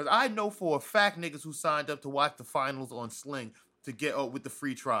is because I know for a fact niggas who signed up to watch the finals on Sling to get with the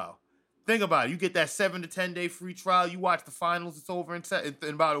free trial. Think about it. You get that 7 to 10 day free trial. You watch the finals. It's over in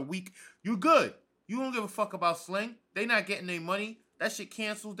about a week. You good. You don't give a fuck about Sling. They not getting their money. That shit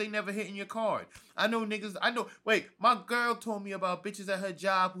cancels. They never hitting your card. I know niggas. My girl told me about bitches at her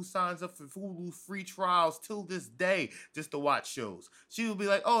job who signs up for Hulu free trials till this day just to watch shows. She will be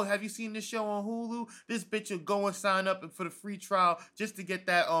like, oh, have you seen this show on Hulu? This bitch will go and sign up for the free trial just to get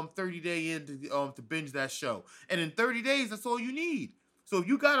that 30-day in to binge that show. And in 30 days, that's all you need. So if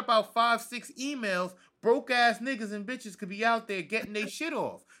you got about 5-6 emails, broke ass niggas and bitches could be out there getting their shit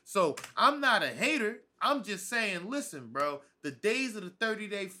off. So I'm not a hater. I'm just saying, listen, bro, the days of the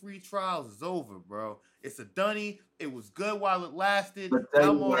 30-day free trials is over, bro. It's a dunny. It was good while it lasted.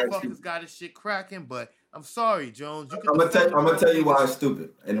 Now motherfuckers got his shit cracking, but I'm sorry, Jones. I'm gonna tell you why it's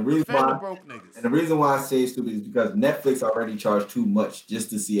stupid. And the reason why broke niggas. And the reason why I say it's stupid is because Netflix already charged too much just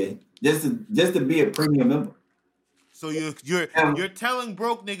to see it, just to be a premium member. So you're telling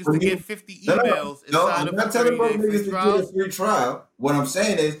broke niggas to get 50 emails inside of a 30-day free trial? I'm not telling broke niggas to get a free trial. What I'm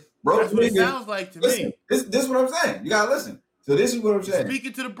saying is broke That's what niggas. It sounds like to me. This is what I'm saying. You gotta listen. So this is what I'm saying.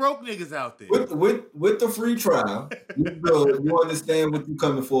 Speaking to the broke niggas out there. With the free trial, you understand what you're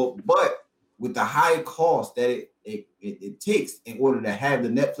coming for, but with the high cost that it takes in order to have the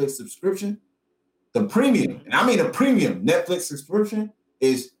Netflix subscription, the premium, and I mean a premium Netflix subscription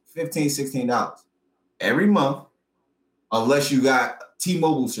is $15, $16 every month, unless you got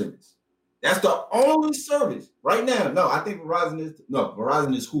T-Mobile service. That's the only service right now. No, I think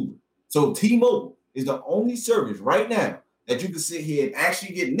Verizon is Hulu. So T-Mobile is the only service right now that you can sit here and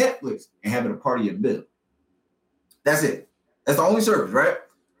actually get Netflix and have it a part of your bill. That's it. That's the only service, right?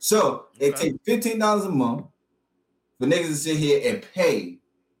 So it takes $15 a month for niggas to sit here and pay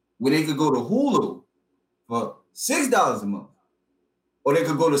when they could go to Hulu for $6 a month. Or they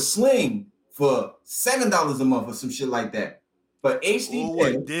could go to Sling for $7 a month or some shit like that. But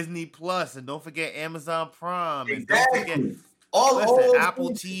HD Disney Plus, and don't forget Amazon Prime. Exactly. And don't forget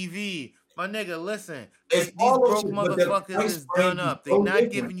Apple TV. My nigga, listen. These broke motherfuckers is done up. They're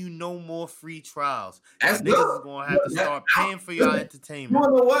not giving you no more free trials. Niggas is going to have to start paying for your entertainment.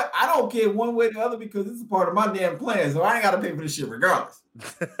 You know what? I don't care one way or the other because this is part of my damn plan, so I ain't got to pay for this shit regardless.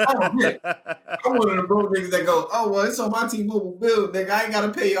 I don't care. I'm one of the broke niggas that go, oh, well, it's on my T-Mobile bill, nigga. I ain't got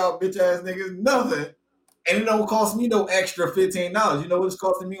to pay y'all bitch-ass niggas nothing. And it don't cost me no extra $15. You know what it's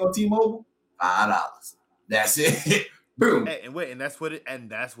costing me on T-Mobile? $5. That's it. Boom. And that's what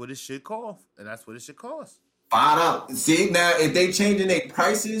it should cost. And that's what it should cost. $5. See, now if they changing their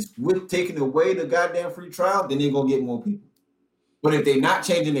prices with taking away the goddamn free trial, then they're gonna get more people. But if they're not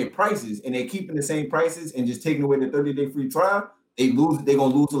changing their prices and they're keeping the same prices and just taking away the 30-day free trial, they're gonna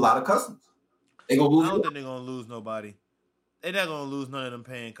lose a lot of customers. I don't think they're gonna lose nobody. They're not gonna lose none of them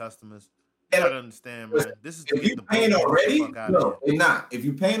paying customers. You gotta understand, man. This is if you're paying already, no, they're not. If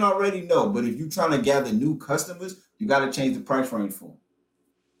you're paying already, no. But if you're trying to gather new customers, you got to change the price range for them.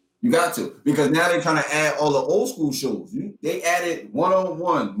 You got to, because now they're trying to add all the old school shows. They added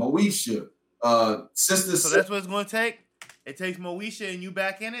One-on-One, Moesha, Sister. So that's what it's going to take. It takes Moesha and you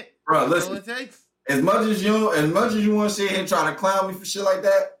back in it. Bro, listen. That's all it takes. As much as you want to sit here and try to clown me for shit like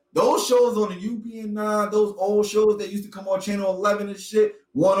that, those shows on the UPN9, those old shows that used to come on Channel 11 and shit,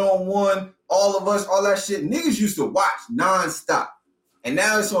 One-on-One, All of Us, all that shit, niggas used to watch nonstop. And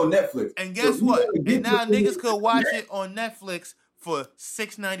now it's on Netflix. And guess what? And now niggas could watch it on Netflix for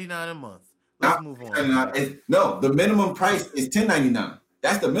 $6.99 a month. Let's move on. No, the minimum price is $10.99.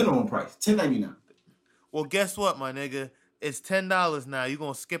 That's the minimum price, $10.99. Well, guess what, my nigga? It's $10 now. You're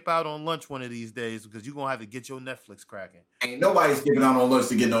going to skip out on lunch one of these days because you're going to have to get your Netflix cracking. Ain't nobody skipping out on lunch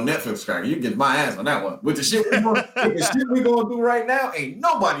to get no Netflix cracking. You get my ass on that one. With the shit we going through right now, ain't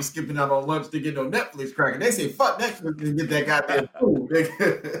nobody skipping out on lunch to get no Netflix cracking. They say, fuck Netflix and get that goddamn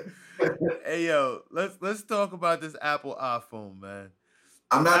food. Hey, yo, let's talk about this Apple iPhone, man.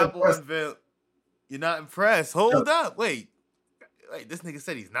 I'm not Apple impressed. You're not impressed? Hold up. Wait, this nigga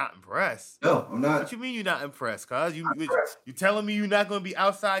said he's not impressed. No, I'm not. What you mean you're not impressed, cuz? You telling me you're not going to be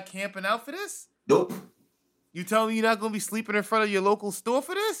outside camping out for this? Nope. You telling me you're not going to be sleeping in front of your local store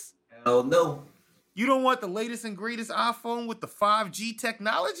for this? Hell no. You don't want the latest and greatest iPhone with the 5G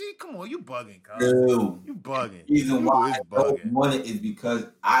technology? Come on, you bugging, cuz. No. You bugging. The reason why I don't want it is because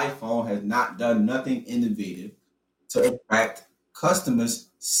iPhone has not done nothing innovative to attract customers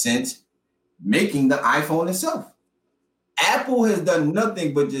since making the iPhone itself. Apple has done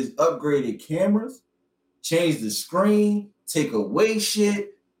nothing but just upgraded cameras, changed the screen, take away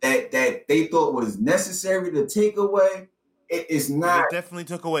shit that they thought was necessary to take away. It is not. They definitely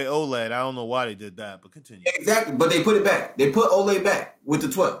took away OLED. I don't know why they did that, but continue. Exactly, but they put it back. They put OLED back with the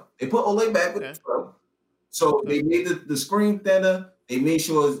 12. They put OLED back with the 12. So they made the screen thinner. They made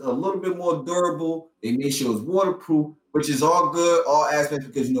sure it's a little bit more durable. They made sure it's waterproof, which is all good, all aspects,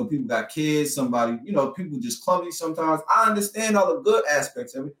 because, people got kids, people just clumsy sometimes. I understand all the good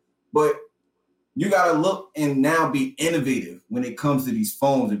aspects of it, but you got to look and now be innovative when it comes to these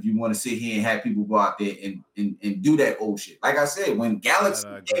phones if you want to sit here and have people go out there and do that old shit. Like I said, when Galaxy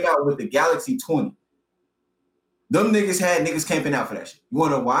came out with the Galaxy 20, them niggas had niggas camping out for that shit. You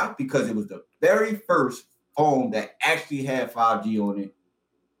want to know why? Because it was the very first phone that actually had 5G on it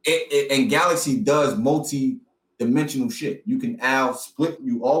And Galaxy does multi-dimensional shit. You can now split.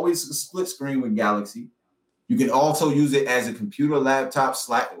 You always split screen with Galaxy. You can also use it as a computer laptop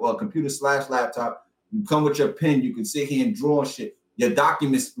computer slash laptop. You come with your pen. You can sit here and draw shit. Your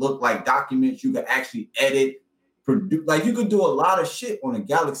documents look like documents. You can actually edit, produce. Like you could do a lot of shit on a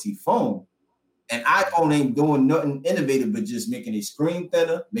Galaxy phone. And iPhone ain't doing nothing innovative but just making a screen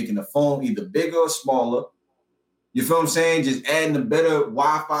thinner, making the phone either bigger or smaller. You feel what I'm saying? Just adding a better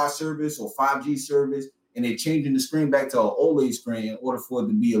Wi-Fi service or 5G service, and they're changing the screen back to an OLED screen in order for it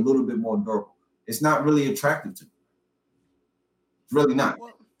to be a little bit more durable. It's not really attractive to me. It's really not.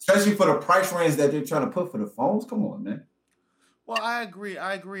 Well, especially for the price range that they're trying to put for the phones. Come on, man. Well, I agree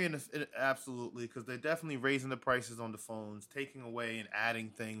absolutely, because they're definitely raising the prices on the phones, taking away and adding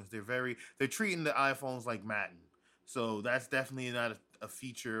things. They're treating the iPhones like Madden. So that's definitely not a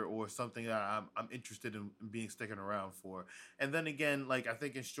feature or something that I'm interested in sticking around for. And then again, like I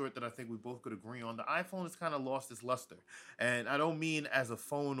think in short that I think we both could agree on, the iPhone has kind of lost its luster. And I don't mean as a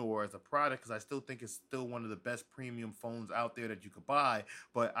phone or as a product, because I still think it's still one of the best premium phones out there that you could buy.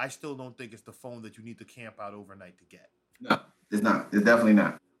 But I still don't think it's the phone that you need to camp out overnight to get. No, it's not. It's definitely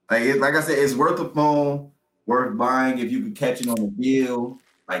not. Like I said, it's worth a phone, worth buying if you could catch it on a deal.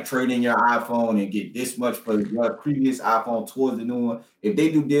 Like trade in your iPhone and get this much for your previous iPhone towards the new one. If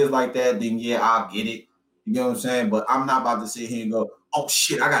they do deals like that, then yeah, I'll get it. You know what I'm saying? But I'm not about to sit here and go, oh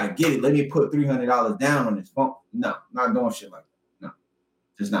shit, I gotta get it. Let me put $300 down on this phone. No, not doing shit like that. No,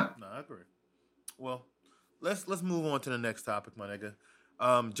 just not. No, I agree. Well, let's move on to the next topic, my nigga.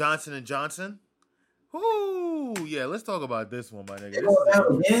 Johnson & Johnson. Ooh, yeah, let's talk about this one, my nigga.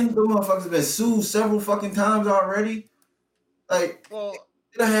 Again, the motherfuckers have been sued several fucking times already. Like, well,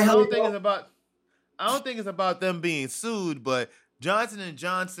 I don't think it's about them being sued, but Johnson &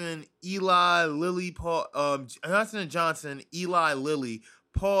 Johnson, Eli Lilly paused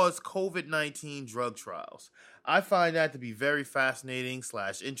COVID-19 drug trials. I find that to be very fascinating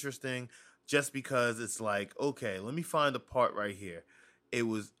 / interesting, just because it's like, okay, let me find the part right here. It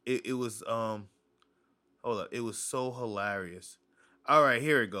was so hilarious. All right,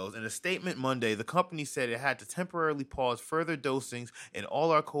 here it goes. In a statement Monday, the company said it had to temporarily pause further dosings in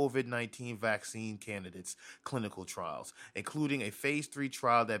all our COVID-19 vaccine candidates' clinical trials, including a phase 3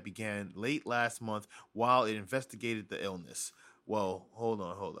 trial that began late last month while it investigated the illness. Well, hold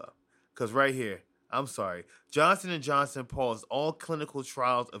up. Because right here, I'm sorry. Johnson & Johnson paused all clinical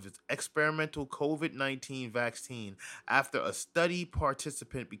trials of its experimental COVID-19 vaccine after a study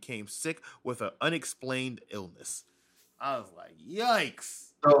participant became sick with an unexplained illness. I was like,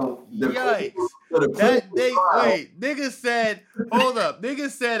 yikes. So yikes. Nigga said, hold up. Nigga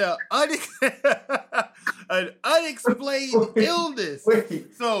said an unexplained illness.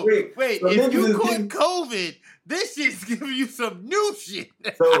 Wait, so if you caught COVID, this shit's giving you some new shit.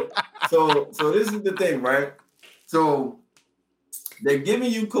 So this is the thing, right? So they're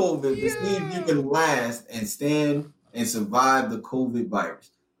giving you COVID to see if you can last and stand and survive the COVID virus.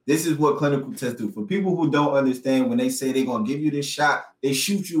 This is what clinical tests do. For people who don't understand, when they say they're going to give you this shot, they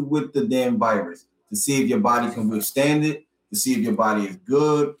shoot you with the damn virus to see if your body can withstand it, to see if your body is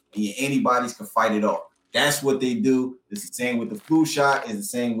good, and your antibodies can fight it off. That's what they do. It's the same with the flu shot. It's the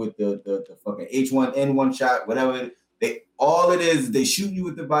same with the fucking H1N1 shot, whatever. All it is, they shoot you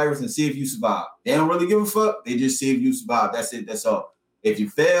with the virus and see if you survive. They don't really give a fuck. They just see if you survive. That's it. That's all. If you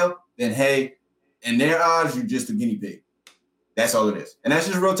fail, then hey, in their eyes, you're just a guinea pig. That's all it is. And that's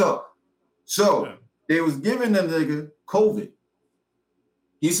just real talk. So they was giving the nigga COVID.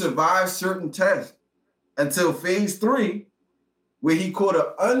 He survived certain tests until phase 3, where he caught an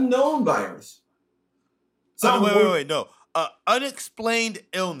unknown virus. Wait. No. Unexplained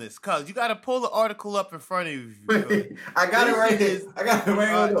illness. Cause you got to pull the article up in front of you. I got it right here.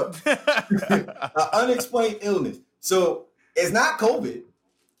 An unexplained illness. So it's not COVID.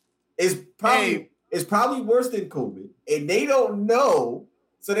 It's probably worse than COVID, and they don't know,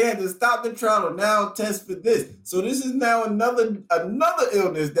 so they had to stop the trial and now test for this. So this is now another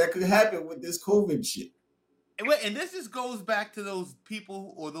illness that could happen with this COVID shit. And this just goes back to those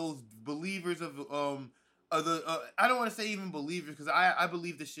people or those believers of I don't want to say even believers, because I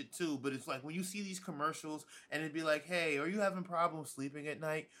believe this shit too, but it's like when you see these commercials and it'd be like, hey, are you having problems sleeping at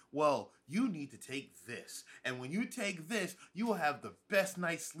night? Well, you need to take this. And when you take this, you will have the best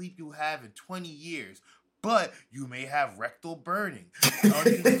night's sleep you have in 20 years. But you may have rectal burning,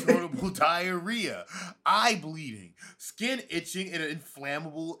 uncontrollable diarrhea, eye bleeding, skin itching, and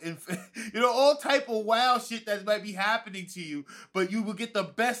inflammable, all type of wild shit that might be happening to you. But you will get the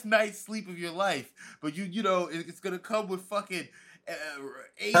best night's sleep of your life. But it's gonna come with fucking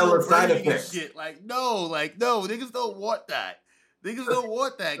anal burning and shit. No, niggas don't want that. Niggas don't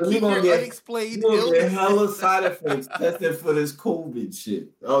want that. So Keep your unexplained illness. Get hella side effects tested for this COVID shit.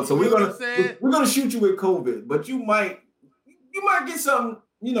 Oh, so we're gonna shoot you with COVID, but you might get something,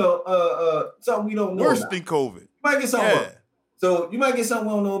 something we don't know. Worse than COVID. You might get something. Yeah. So you might get something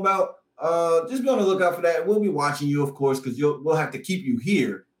we don't know about. Just be on the lookout for that. We'll be watching you, of course, because we'll have to keep you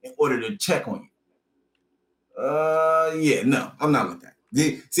here in order to check on you. No, I'm not with that.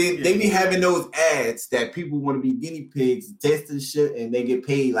 They be having those ads that people want to be guinea pigs, test this shit, and they get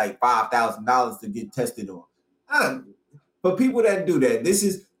paid like $5,000 to get tested on. For people that do that,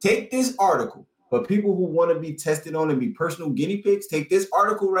 take this article. For people who want to be tested on and be personal guinea pigs, take this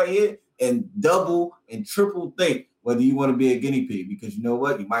article right here and double and triple think whether you want to be a guinea pig, because you know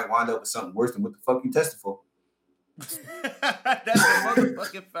what? You might wind up with something worse than what the fuck you tested for. That's a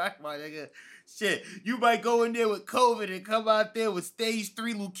motherfucking fact, my nigga. Shit, you might go in there with COVID and come out there with stage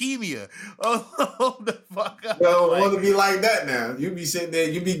 3 leukemia. Oh, the fuck up. You don't want to be like that now. You be sitting there,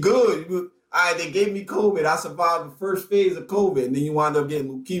 you be good. All right, they gave me COVID. I survived the first phase of COVID, and then you wind up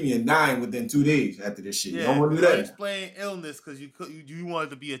getting leukemia and dying within 2 days after this shit. Yeah, you don't want to do that. Explain illness because you wanted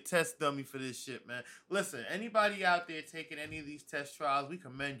to be a test dummy for this shit, man. Listen, anybody out there taking any of these test trials, we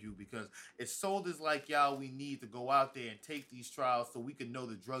commend you, because it's soldiers like y'all we need to go out there and take these trials so we can know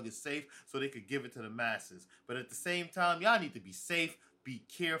the drug is safe, so they could give it to the masses. But at the same time, y'all need to be safe, be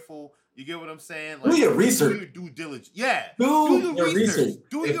careful. You get what I'm saying? Like, do your research. Do your due diligence. Yeah. Do your research.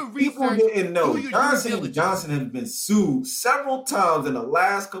 Do your research. People didn't know, Johnson has been sued several times in the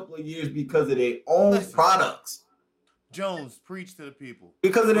last couple of years because of their own products. Jones, preach to the people.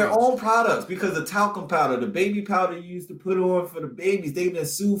 Because of their own products. Because of talcum powder, the baby powder you used to put on for the babies, they've been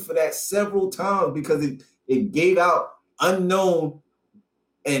sued for that several times because it gave out unknown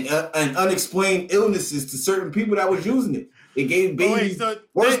and unexplained illnesses to certain people that was using it. It gave babies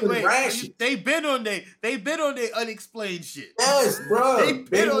worse than rashes. They've been on their unexplained shit. Yes, bro. They've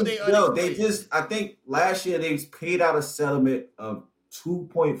been on their unexplained shit. I think last year they paid out a settlement of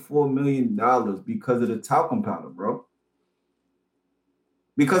 $2.4 million because of the talcum powder, bro.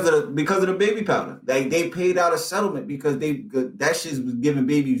 Because of the baby powder. They paid out a settlement because that shit was giving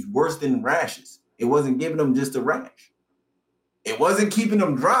babies worse than rashes. It wasn't giving them just a rash. It wasn't keeping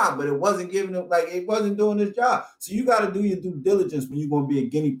them dry, but it wasn't giving them, it wasn't doing its job. So you got to do your due diligence when you're going to be a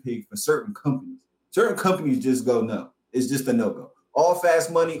guinea pig for certain companies. Certain companies just go, no. It's just a no-go. All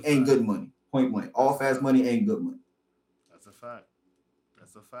fast money ain't good money. Point blank. All fast money ain't good money. That's a fact.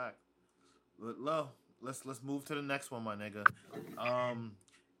 That's a fact. Let's move to the next one, my nigga.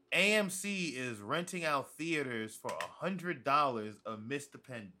 AMC is renting out theaters for $100 amidst the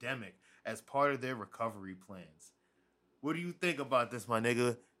pandemic as part of their recovery plans. What do you think about this, my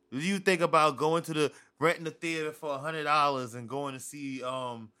nigga? Do you think about renting the theater for $100 and going to see?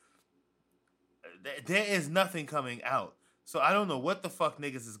 There is nothing coming out, so I don't know what the fuck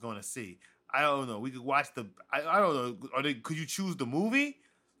niggas is going to see. I don't know. We could watch I don't know. Could you choose the movie?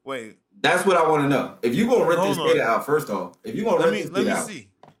 Wait, that's what I want to know. If you gonna rent this theater out, first off, if you gonna rent this theater out, let me see.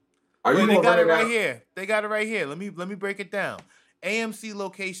 They got it right here. They got it right here. Let me break it down. AMC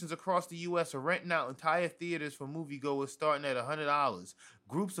locations across the U.S. are renting out entire theaters for moviegoers starting at $100.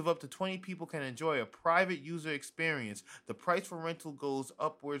 Groups of up to 20 people can enjoy a private user experience. The price for rental goes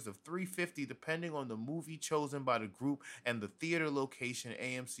upwards of $350 depending on the movie chosen by the group and the theater location,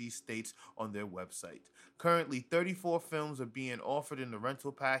 AMC states on their website. Currently, 34 films are being offered in the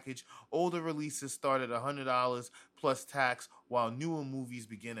rental package. Older releases start at $100 plus tax, while newer movies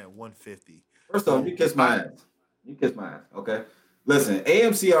begin at $150. First off, you kiss my ass. You kiss my ass, okay? Listen,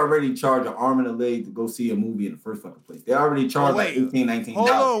 AMC already charged an arm and a leg to go see a movie in the first fucking place. They already charged $18, $19. Hold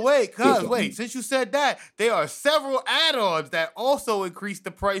on, wait. Since you said that, there are several add-ons that also increase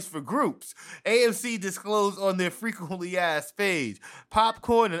the price for groups. AMC disclosed on their frequently asked page.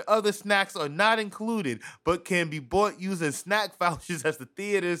 Popcorn and other snacks are not included, but can be bought using snack vouchers as the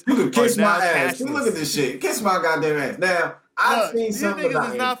theaters. You can kiss my ass. Look at this shit. Kiss my goddamn ass. Now, I've seen something about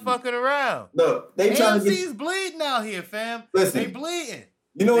niggas is not fucking around. Look, they trying to get... AMC's bleeding out here, fam. Listen, they bleeding.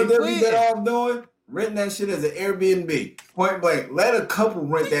 You know what they'll be better off doing? Renting that shit as an Airbnb. Point blank. Let a couple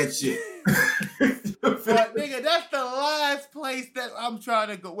rent that shit. But nigga, that's the last place that I'm trying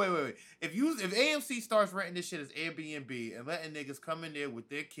to go. Wait. If AMC starts renting this shit as Airbnb and letting niggas come in there with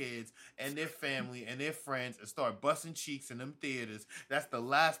their kids and their family and their friends and start busting cheeks in them theaters, that's the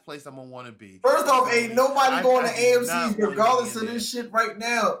last place I'm gonna want to be. First off, ain't nobody going to AMC regardless of this shit right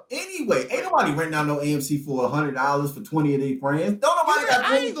now. Anyway, ain't nobody renting out no AMC for $100 for 20 of their friends. Don't nobody got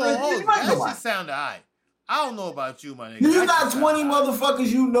 20 friends. That shit sound alright. I don't know about you, my nigga. You got 20 motherfuckers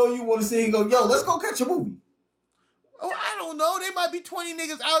you know you want to see and go, yo, let's go catch a movie. Oh, I don't know. There might be 20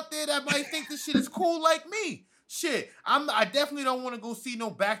 niggas out there that might think this shit is cool like me. Shit, I definitely don't want to go see no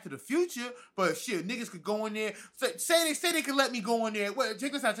Back to the Future, but shit, niggas could go in there. Say they could let me go in there. Wait,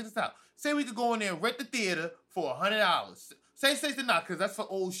 check this out. Say we could go in there and rent the theater for $100. Say not, cause that's for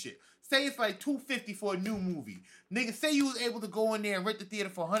old shit. Say it's like $250 for a new movie. Nigga, say you was able to go in there and rent the theater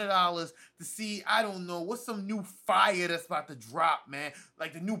for $100 to see, I don't know, what's some new fire that's about to drop, man.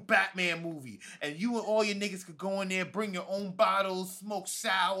 Like the new Batman movie. And you and all your niggas could go in there, bring your own bottles, smoke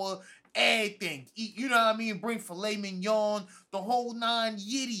sour, everything. Eat, you know what I mean? Bring filet mignon, the whole 9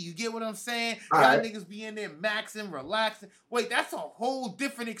 yitty. You get what I'm saying? Y'all niggas be in there maxing, relaxing. Wait, that's a whole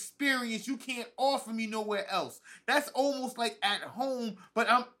different experience you can't offer me nowhere else. That's almost like at home, but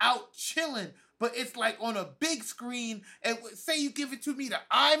I'm out chilling. But it's like on a big screen. And say you give it to me the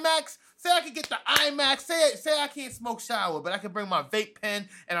IMAX. Say I could get the IMAX. Say I can't smoke shower, but I can bring my vape pen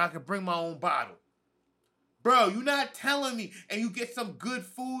and I can bring my own bottle. Bro, you not telling me, and you get some good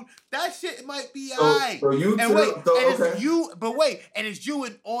food. That shit might be alright. And it's you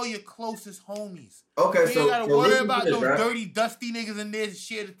and all your closest homies. Okay, you ain't gotta worry about no dirty, dusty niggas in there to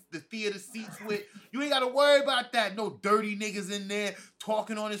share the theater seats with. You ain't gotta worry about that. No dirty niggas in there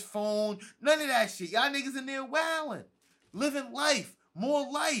talking on his phone. None of that shit. Y'all niggas in there wilding, living life,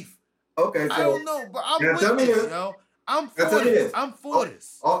 more life. Okay, so I don't know, but I'm with this, yo. I'm for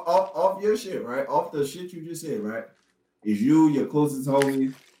this. Off your shit, right? Off the shit you just said, right? Is you, your closest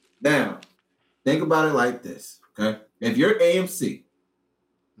homies. Now, think about it like this, okay? If you're AMC,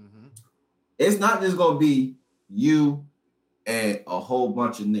 it's not just gonna be you and a whole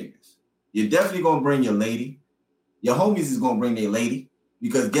bunch of niggas. You're definitely gonna bring your lady. Your homies is gonna bring their lady.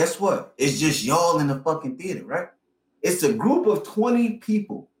 Because guess what? It's just y'all in the fucking theater, right? It's a group of 20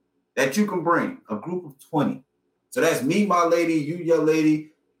 people that you can bring. A group of 20. So that's me, my lady, you, your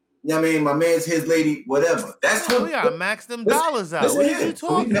lady, you know what I mean? My man's his lady, whatever. That's what we gotta max them dollars out. What are you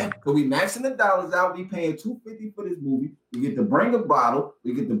talking about? So we maxing the dollars out. We paying $250 for this movie. We get to bring a bottle.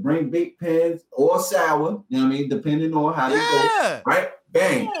 We get to bring vape pens or sour, you know what I mean? Depending on how they go. Right?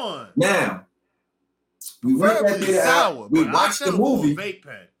 Bang. Now, we went that theater out. We watched the movie. Vape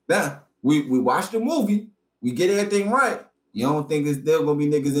pen. Now, we watched the movie. We get everything right. You don't think there's still gonna be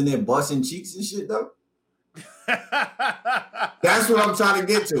niggas in there busting cheeks and shit though? That's what I'm trying to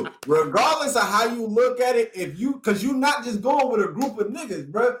get to. Regardless of how you look at it, because you're not just going with a group of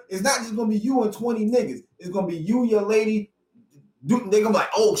niggas, bro. It's not just gonna be you and 20 niggas. It's gonna be you, your lady. They're gonna be like,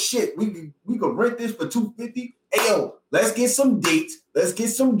 oh shit, we could rent this for $250. Hey yo, let's get some dates. Let's get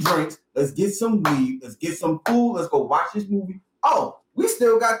some drinks. Let's get some weed. Let's get some food. Let's go watch this movie. Oh, we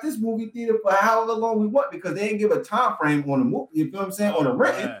still got this movie theater for however long we want because they didn't give a time frame on the movie. You feel what I'm saying? On the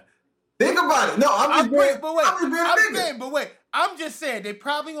renting. Think about it. No, I'm just saying they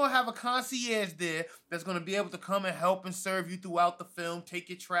probably gonna have a concierge there that's gonna be able to come and help and serve you throughout the film, take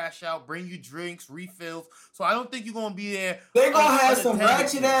your trash out, bring you drinks, refills. So I don't think you're gonna be there. They gonna have some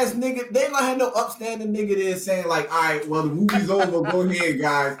ratchet ass nigga. They gonna have no upstanding nigga there saying like, all right, well the movie's over. Go ahead,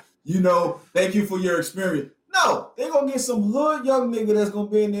 guys. You know, thank you for your experience. No, they gonna get some hood young nigga that's gonna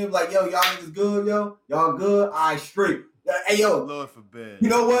be in there like, yo, y'all niggas good, yo, y'all good, all right, straight. Hey yo, Lord forbid. You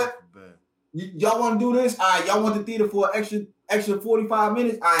know what? Y'all want to do this? All right, y'all want the theater for an extra 45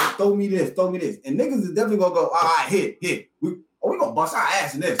 minutes? All right, throw me this. And niggas is definitely gonna go, all right, hit. We gonna bust our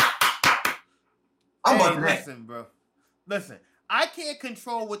ass in this. Listen, bro. Listen, I can't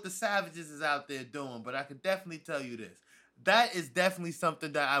control what the Savages is out there doing, but I can definitely tell you this. That is definitely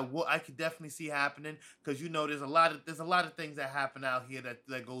something that I could definitely see happening because you know there's a lot of things that happen out here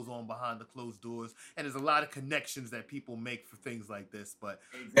that goes on behind the closed doors, and there's a lot of connections that people make for things like this. But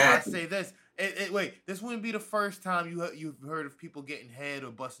exactly. I say this, this wouldn't be the first time you've heard of people getting head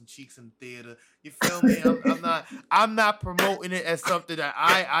or busting cheeks in the theater. You feel me? I'm not promoting it as something that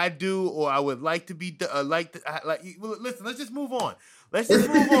I do or I would like to be listen. Let's just move on. Let's just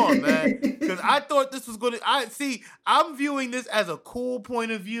move on, man. Because I thought this was going to. I'm viewing this as a cool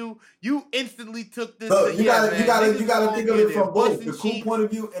point of view. You instantly took this. You gotta think of it from both the cool point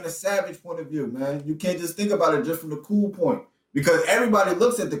of view and the savage point of view, man. You can't just think about it just from the cool point because everybody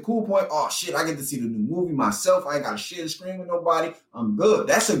looks at the cool point. Oh shit, I get to see the new movie myself. I ain't gotta share the screen with nobody. I'm good.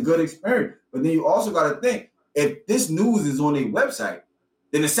 That's a good experience. But then you also gotta think if this news is on their website,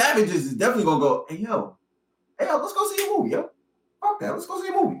 then the savages is definitely gonna go, hey yo, let's go see a movie, yo. Fuck that. Let's go see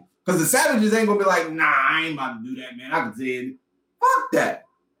a movie. Because the savages ain't going to be like, nah, I ain't about to do that, man. I can say it. Fuck that.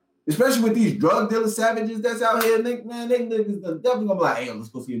 Especially with these drug dealer savages that's out here. They niggas definitely going to be like, hey, let's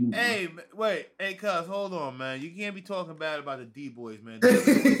go see a movie. Hey, wait. Hey, cuz, hold on, man. You can't be talking bad about the D-boys, man.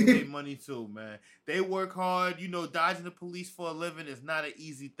 They make money too, man. They work hard. You know, dodging the police for a living is not an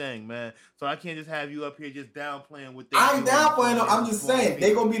easy thing, man. So I can't just have you up here just downplaying what they do. I ain't downplaying them. I'm just saying,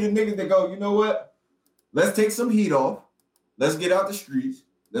 they going to be the niggas that go, you know what? let's take some heat off. Let's get out the streets.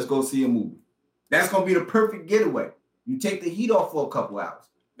 Let's go see a movie. That's gonna be the perfect getaway. You take the heat off for a couple hours.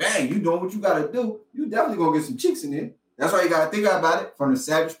 Bang, you doing what you gotta do. You definitely gonna get some chicks in there. That's why you gotta think about it from the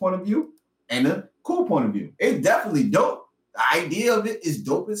savage point of view and the cool point of view. It's definitely dope. The idea of it is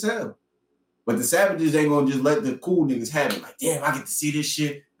dope as hell. But the savages ain't gonna just let the cool niggas have it. Like, damn, I get to see this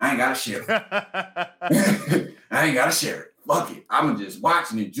shit. I ain't gotta share it. I ain't gotta share it. Fuck it. I'm gonna just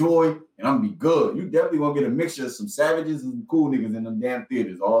watch and enjoy, and I'm gonna be good. You definitely gonna get a mixture of some savages and some cool niggas in them damn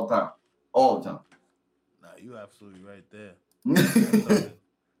theaters all the time. All the time. Nah, you absolutely right there.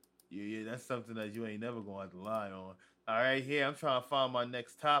 Yeah, that's something that you ain't never gonna have to lie on. All right, here I'm trying to find my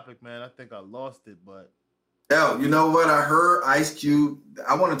next topic, man. I think I lost it, but Yo, you know what? I heard Ice Cube.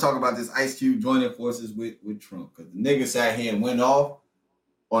 I want to talk about this Ice Cube joining forces with Trump because the nigga sat here and went off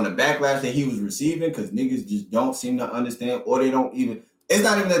on the backlash that he was receiving because niggas just don't seem to understand, or they don't even. It's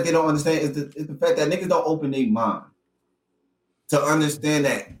not even that they don't understand. It's the fact that niggas don't open their mind to understand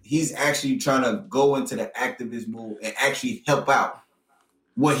that he's actually trying to go into the activist move and actually help out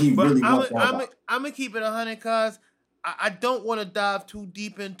what he really wants to help out. I'm gonna keep it 100, cause I don't want to dive too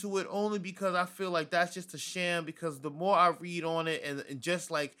deep into it, only because I feel like that's just a sham. Because the more I read on it, and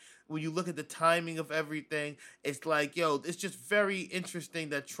just like when you look at the timing of everything, it's like, yo, it's just very interesting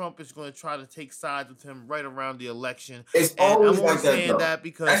that Trump is going to try to take sides with him right around the election. It's always I'm like saying that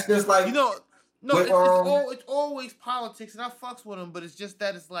because that's just like, you know, no, with, it's always politics, and I fucks with him, but it's just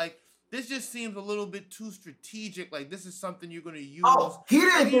that it's like. This just seems a little bit too strategic. Like, this is something you're going to use. Oh, he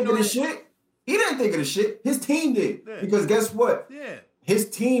didn't think of the shit. He didn't think of the shit. His team did. Yeah. Because guess what? Yeah. His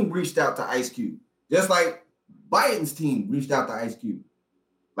team reached out to Ice Cube. Just like Biden's team reached out to Ice Cube.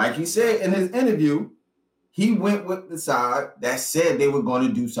 Like he said in his interview, he went with the side that said they were going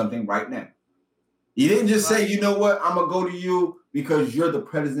to do something right now. He didn't just say, you know what, I'm going to go to you because you're the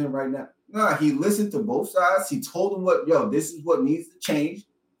president right now. Nah, he listened to both sides. He told them this is what needs to change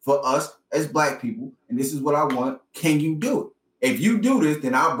for us as black people, and this is what I want. Can you do it? If you do this,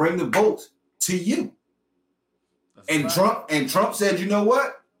 then I'll bring the votes to you. That's right. Trump said, you know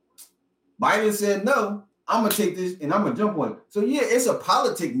what? Biden said no. I'm gonna take this and I'm gonna jump on it. So yeah, it's a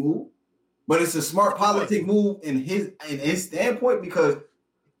politic move, but it's a smart politic move in his standpoint because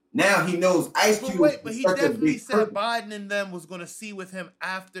now he knows Ice Cube. But he definitely said Biden and them was gonna see with him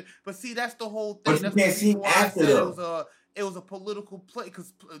after. But see, that's the whole thing. But you can't see after though. It was a political play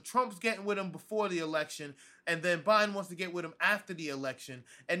because Trump's getting with him before the election, and then Biden wants to get with him after the election.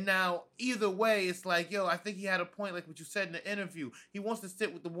 And now, either way, it's like, yo, I think he had a point, like what you said in the interview. He wants to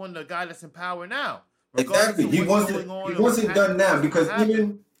sit with the guy that's in power now. Exactly. He wants it done now because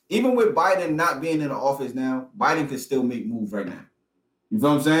even with Biden not being in the office now, Biden can still make moves right now. You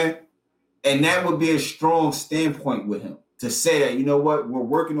know what I'm saying? And that would be a strong standpoint with him to say that, you know what, we're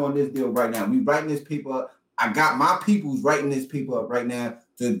working on this deal right now. We writing this paper up. I got my people's writing this paper up right now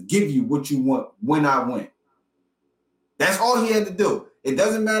to give you what you want when I win. That's all he had to do. It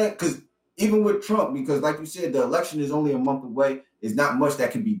doesn't matter because even with Trump, because like you said, the election is only a month away. There's not much that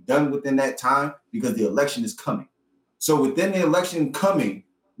can be done within that time because the election is coming. So within the election coming,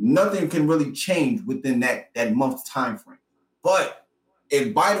 nothing can really change within that month's time frame. But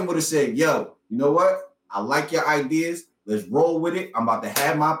if Biden would have said, yo, you know what? I like your ideas. Let's roll with it. I'm about to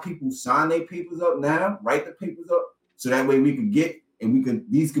have my people sign their papers up now, write the papers up, so that way we could get and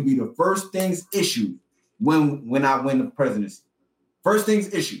these could be the first things issued when I win the presidency. First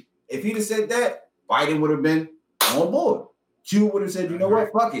things issued. If he'd have said that, Biden would have been on board. Q would have said, you know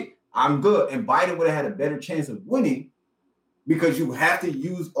what, fuck it, I'm good. And Biden would have had a better chance of winning because you have to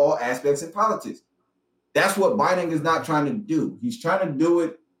use all aspects in politics. That's what Biden is not trying to do. He's trying to do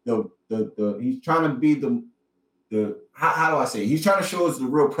it. He's trying to be how do I say it? He's trying to show us the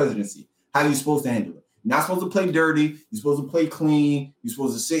real presidency, how you're supposed to handle it. You're not supposed to play dirty. You're supposed to play clean. You're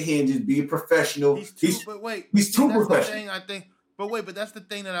supposed to sit here and just be a professional. He's too professional. But that's the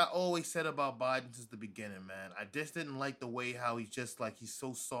thing that I always said about Biden since the beginning, man. I just didn't like the way how he's just like, he's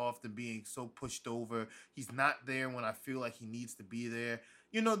so soft and being so pushed over. He's not there when I feel like he needs to be there.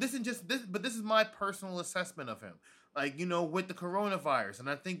 You know, this is my personal assessment of him. Like, you know, with the coronavirus, and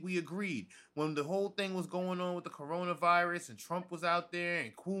I think we agreed when the whole thing was going on with the coronavirus and Trump was out there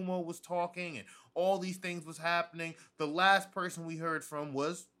and Cuomo was talking and all these things was happening, the last person we heard from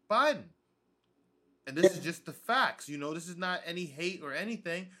was Biden. And this is just the facts, you know, this is not any hate or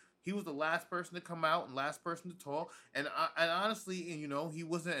anything. He was the last person to come out and last person to talk. And honestly, you know, he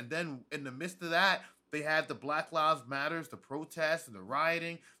wasn't. And then in the midst of that, they had the Black Lives Matters, the protests and the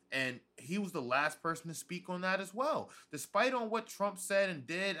rioting. And he was the last person to speak on that as well. Despite on what Trump said and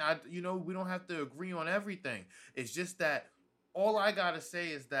did, we don't have to agree on everything. It's just that all I gotta say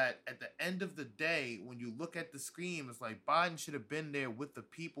is that at the end of the day, when you look at the scheme, it's like Biden should have been there with the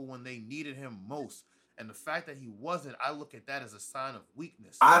people when they needed him most. And the fact that he wasn't, I look at that as a sign of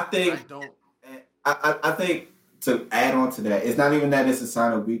weakness. I think to add on to that, it's not even that it's a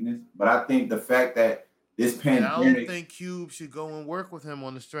sign of weakness, but I think the fact that this pandemic. I don't think Cube should go and work with him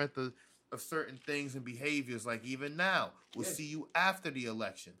on the strength of certain things and behaviors. Like even now, we'll see you after the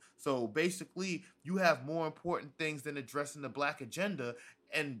election. So basically, you have more important things than addressing the black agenda.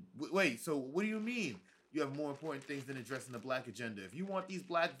 And wait, so what do you mean? You have more important things than addressing the black agenda. If you want these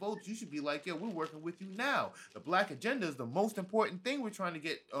black votes, you should be like, yo, we're working with you now. The black agenda is the most important thing we're trying to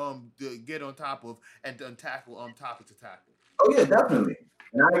get on top of and tackle topics to tackle. Oh yeah, definitely.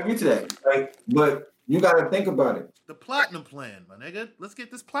 And I agree to that. Like, but you got to think about it. The platinum plan, my nigga. Let's get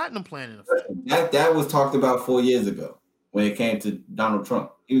this platinum plan in effect. That was talked about 4 years ago when it came to Donald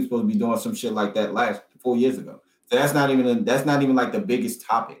Trump. He was supposed to be doing some shit like that 4 years ago. So that's not even like the biggest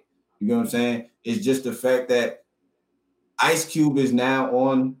topic. You know what I'm saying? It's just the fact that Ice Cube is now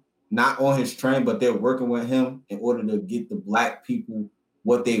not on his train, but they're working with him in order to get the black people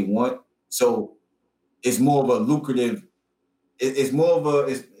what they want. So it's more of a lucrative. It's more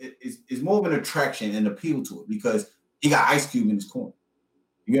of an attraction and appeal to it because he got Ice Cube in his corner.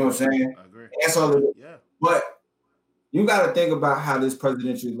 You know what I'm saying? I agree. That's all it is. Yeah. But you got to think about how this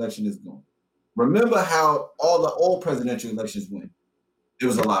presidential election is going. Remember how all the old presidential elections went. There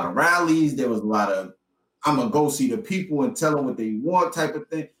was a lot of rallies. There was a lot of I'm gonna go see the people and tell them what they want type of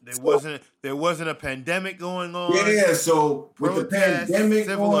thing. There wasn't a pandemic going on. Yeah, so with the pandemic,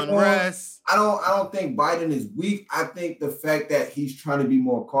 civil unrest. I don't think Biden is weak. I think the fact that he's trying to be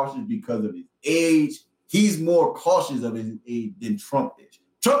more cautious because of his age, he's more cautious of his age than Trump is.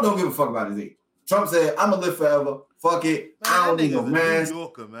 Trump don't give a fuck about his age. Trump said, "I'm gonna live forever. Fuck it. Man, I don't need no mask." New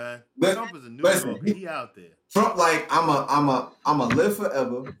Yorker, man. Trump is a New Yorker. He out there. Trump like, I'm a live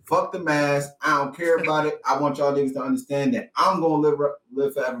forever. Fuck the mask. I don't care about it. I want y'all niggas to understand that I'm gonna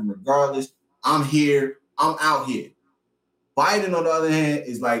live forever regardless. I'm here. I'm out here. Biden, on the other hand,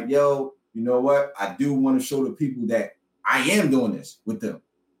 is like, yo, you know what? I do want to show the people that I am doing this with them.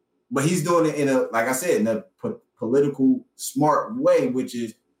 But he's doing it in a political smart way, which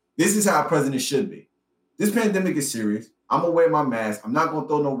is this is how a president should be. This pandemic is serious. I'm gonna wear my mask. I'm not gonna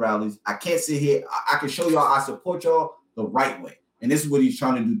throw no rallies. I can't sit here. I can show y'all I support y'all the right way. And this is what he's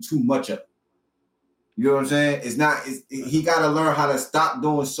trying to do too much of. You know what I'm saying? He got to learn how to stop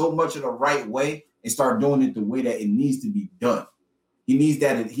doing so much of the right way and start doing it the way that it needs to be done. He needs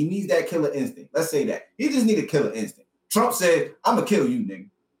that killer instinct. Let's say that. He just need a killer instinct. Trump said, I'm gonna kill you, nigga.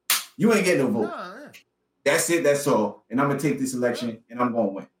 You ain't getting no vote. That's it, that's all. And I'm gonna take this election and I'm gonna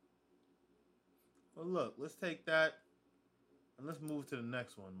win. Well, look, let's take that. And let's move to the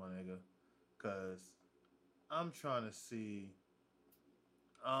next one, my nigga. Because I'm trying to see.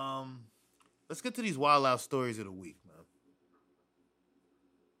 Let's get to these wild out stories of the week, man.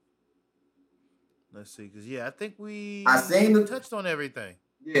 Let's see. Because, I think we touched on everything.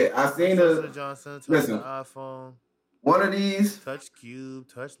 Yeah, I seen the Johnson, touch the iPhone. One of these. Touch Cube,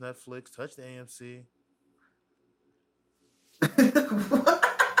 touch Netflix, touch the AMC.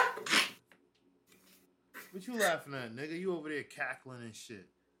 What you laughing at, nigga? You over there cackling and shit.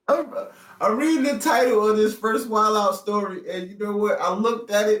 I'm reading the title of this first wild out story, and you know what? I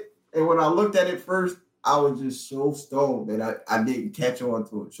looked at it, and when I looked at it first, I was just so stoned that I didn't catch on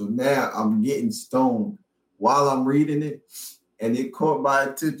to it. So now I'm getting stoned while I'm reading it, and it caught my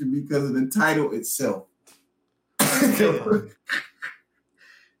attention because of the title itself.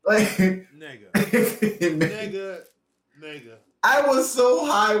 Like, nigga. I was so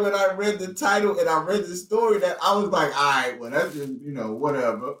high when I read the title and I read the story that I was like, all right, well, that's just,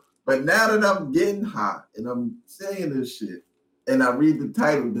 whatever. But now that I'm getting hot and I'm saying this shit and I read the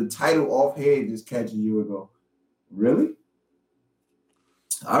title offhand just catches you and go, really?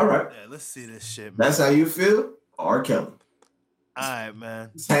 All right. Yeah, let's see this shit, man. That's how you feel? R. Kelly. All right, man.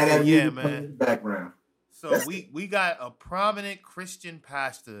 Man. Background. So we got a prominent Christian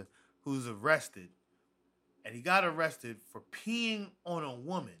pastor who's arrested. And he got arrested for peeing on a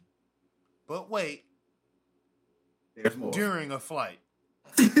woman. But wait. There's more. During a flight.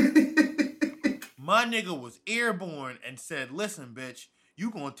 My nigga was airborne and said, listen, bitch, you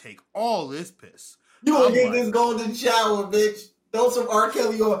gonna take all this piss. You gonna get this golden shower, bitch. Throw some R.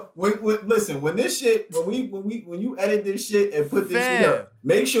 Kelly on. Listen, when this shit, when you edit this shit and put this shit up,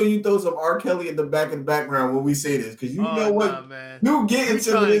 make sure you throw some R. Kelly in the background when we say this, because you know what, man. You get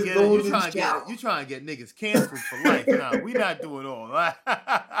into this golden shower. You trying to get niggas canceled for life. Nah, we not doing all right.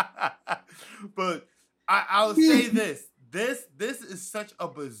 But I'll say this. This is such a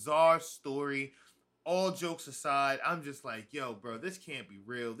bizarre story. all jokes aside, I'm just like, yo, bro, this can't be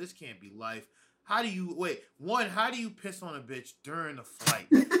real. This can't be life. How do you how do you piss on a bitch during the flight?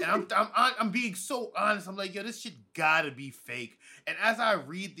 And I'm being so honest. I'm like, yo, this shit gotta be fake. And as I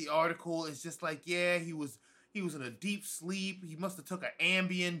read the article, it's just like, yeah, he was in a deep sleep. He must have took an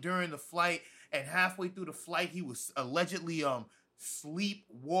Ambien during the flight, and halfway through the flight, he was allegedly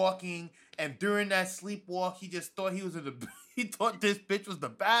sleepwalking. And during that sleepwalk, he just thought he was in the he thought this bitch was the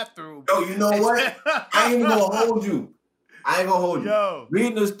bathroom. Yo, you know what? I ain't even gonna hold you. Yo.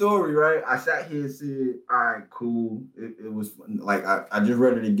 Reading the story, right? I sat here and said, all right, cool. It was like, I just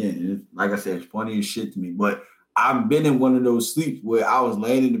read it again. It's, like I said, it's funny as shit to me. But I've been in one of those sleeps where I was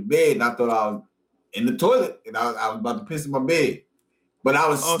laying in the bed and I thought I was in the toilet and I was about to piss in my bed. But I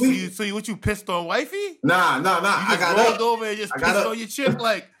was sleeping. So you pissed on wifey? Nah. You I got rolled up. over and just pissed on your chick,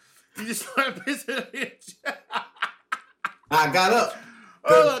 like you just started pissing on your chick. I got up.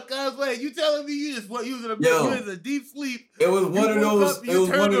 Oh, cuz wait, you telling me you was in a deep sleep? It was one of those. It was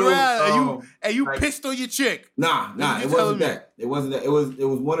one of those. And you pissed on your chick. Nah. It wasn't that. It wasn't that. It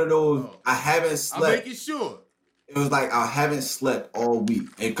was one of those. I haven't slept. I'm making sure. It was like I haven't slept all week,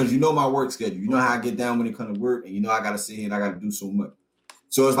 and because you know my work schedule, you know how I get down when it comes to work, and you know I gotta sit here and I gotta do so much.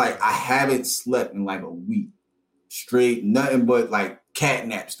 So it's like I haven't slept in like a week straight, nothing but like cat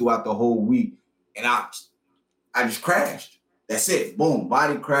naps throughout the whole week, and I just crashed. That's it. Boom.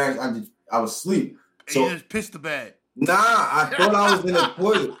 Body crash. I was asleep. So you just pissed the bed. Nah, I thought I was in the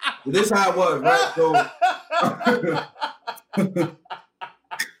toilet. But this is how it was, right? So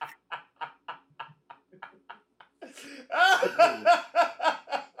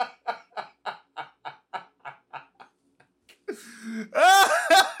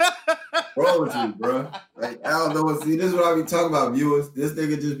wrong with you, bro? Like, I don't know what. See, this is what I be talking about, viewers. This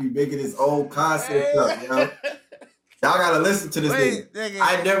nigga just be making his own concept up, you know? Y'all gotta listen to this nigga.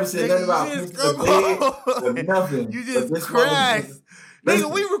 I never said nothing about pissing the bed or nothing. You just crashed.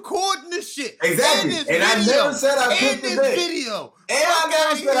 Nigga, we recording this shit. Exactly. And I never said I pissed the bed. Video. And I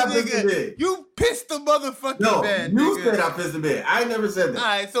never said I pissed the bed. You pissed the motherfucking bed, you nigga. said I pissed the bed. I never said that. All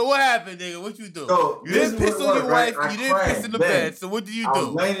right, so what happened, nigga? What you do? So you didn't piss on your wife. You didn't piss in the bed. So what do you do? I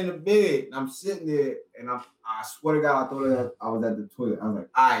was laying in the bed, and I'm sitting there, and I swear to God, I thought I was at the toilet. I was like,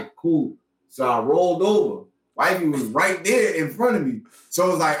 all right, cool. So I rolled over. Wifey was right there in front of me. So it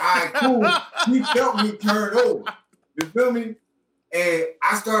was like, all right, cool. He felt me turn over. You feel me? And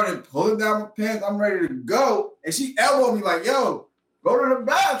I started pulling down my pants. I'm ready to go. And she elbowed me like, yo, go to the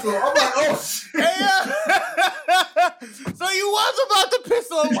bathroom. I'm like, oh, shit. So you was about to piss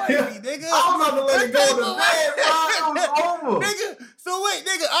on wifey, nigga. I was about to let it go to the bed, bro. It was over. Nigga, so wait,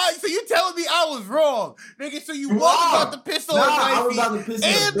 nigga, so you telling me I was wrong. Nigga, so you was about to piss on wifey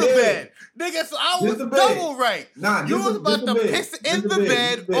in the bed. Nigga, so I was double right. You was about to piss in the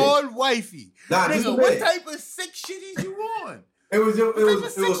bed on wifey. Nigga, what type of sick shit is you on? It was on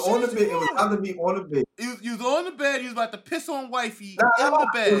the bed. It was about to be on the bed. You was on the bed. You was about to piss on wifey in the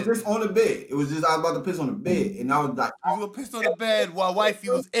bed. It was just on the bed. It was just I was about to piss on the bed, and I was like, you were pissed on the bed while wifey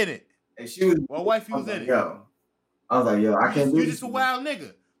was in it. And she was while wifey was in it. Yo, I was like, yo, I can't do this. You just a wild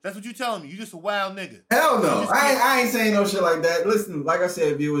nigga. That's what you telling me. You just a wild nigga. Hell no. I ain't saying no shit like that. Listen, like I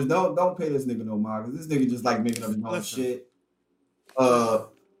said, viewers, don't pay this nigga no mind, because this nigga just like making up his own shit.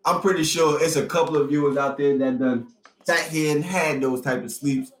 I'm pretty sure it's a couple of viewers out there that done sat here and had those type of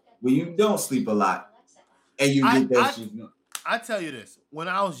sleeps where you don't sleep a lot and you get that shit. I tell you this, when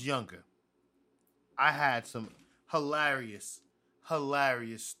I was younger, I had some hilarious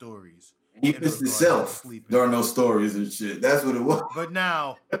stories. He pissed himself during those stories and shit. That's what it was. But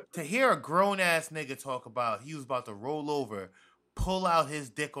now, to hear a grown-ass nigga talk about he was about to roll over, pull out his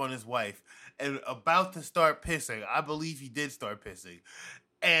dick on his wife, and about to start pissing, I believe he did start pissing.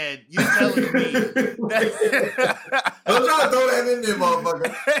 And you're telling me that don't try to throw that in there,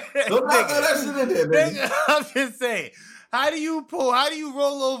 motherfucker. Don't try to throw that shit in there, baby. Nigga, I'm just saying. How do you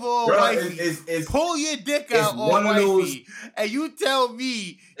roll over on wifey? Pull your dick out on wifey, and you tell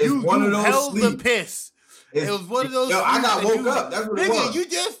me you held the piss. It was one of those. Yo, I got woke up. That's what it was. You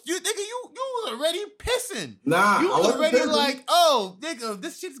was already pissing. Nah, you was already pissing. Like, oh, nigga,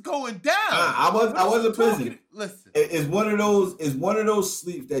 this shit's going down. I wasn't pissing. Listen, it's one of those. It's one of those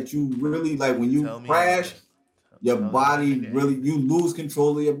sleeps that you really like when you crash. Your body really, you lose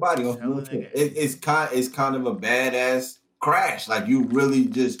control of your body. It's kind of a badass crash. Like you really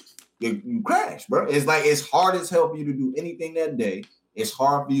just you crash, bro. It's like it's hard as hell for you to do anything that day. It's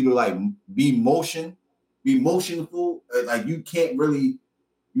hard for you to like be motionful. Like you can't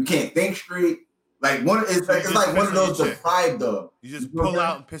think straight. Like it's like one of those deprived dog. You just pull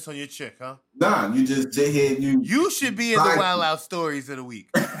out and piss on your chick, huh? Nah, you just sit here and you should be in the Wild Out Stories of the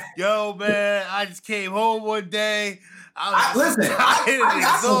week. Yo, man, I just came home one day. I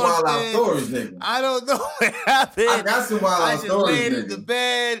got some Wild Out Stories, nigga. I don't know what happened. I got some Wild Out Stories, I just laid in the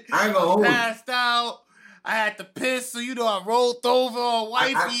bed. I ain't gonna hold passed out. I had to piss, so I rolled over on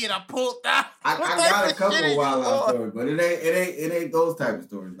wifey and I pulled out. I got a couple of Wild Out Stories, but it ain't those type of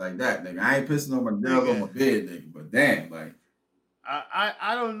stories like that, nigga. I ain't pissing on my girl on my bed, nigga. But damn, like.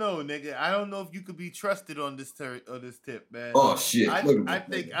 I don't know, nigga. I don't know if you could be trusted on this tip, man. Oh shit! I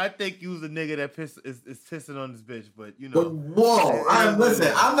think you was a nigga that is pissing on this bitch, but But whoa!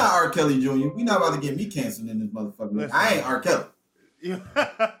 Listen, I'm not R. Kelly Jr. We not about to get me canceled in this motherfucker. Listen, I ain't R. Kelly.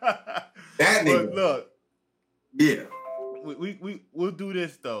 That nigga. But look. Yeah. We'll do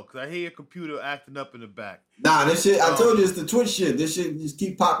this though, cause I hear your computer acting up in the back. Nah, this shit. I told you it's the Twitch shit. This shit just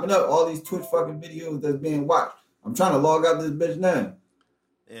keep popping up. All these Twitch fucking videos that's being watched. I'm trying to log out this bitch now.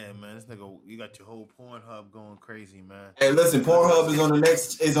 Yeah, man, this nigga, you got your whole Pornhub going crazy, man. Hey, listen, Pornhub is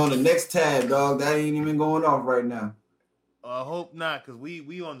on the next tab, dog. That ain't even going off right now. I hope not, cause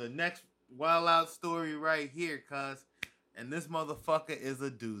we on the next Wild Out Story right here, cuz, and this motherfucker is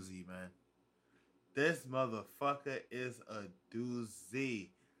a doozy, man. This motherfucker is a doozy.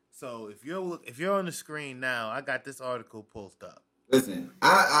 So if you're on the screen now, I got this article posted up. Listen,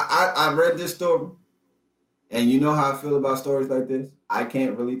 I read this story. And you know how I feel about stories like this? I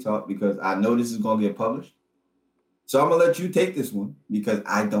can't really talk because I know this is going to get published. So I'm going to let you take this one because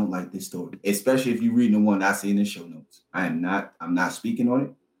I don't like this story, especially if you're reading the one I see in the show notes. I'm not speaking on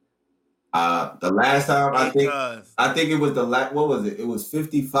it. The last time I think it was what was it? It was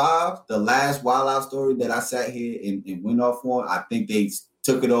 55, the last Wild Out Story that I sat here and went off on. I think they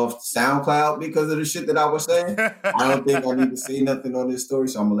took it off SoundCloud because of the shit that I was saying. I don't think I need to say nothing on this story,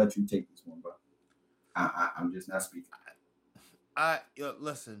 so I'm going to let you take this one, bro. I'm just not speaking.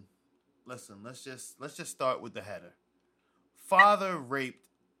 Listen. Let's just start with the header. Father raped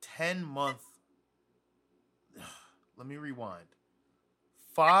 10-month. Let me rewind.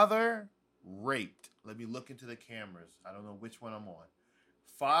 Father raped. Let me look into the cameras. I don't know which one I'm on.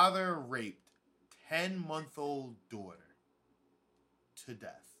 Father raped 10-month-old daughter to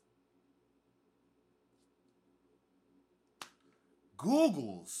death.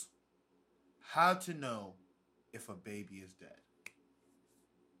 Google's how to know if a baby is dead.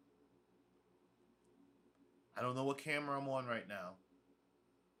 I don't know what camera I'm on right now,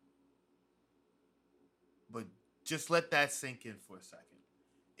 but just let that sink in for a second.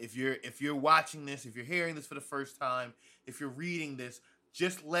 If you're watching this, if you're hearing this for the first time, if you're reading this,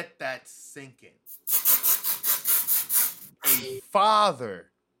 just let that sink in. A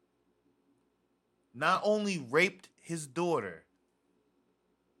father not only raped his daughter,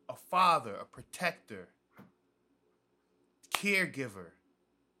 a father, a protector, caregiver.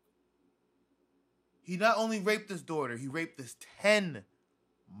 He not only raped his daughter, he raped this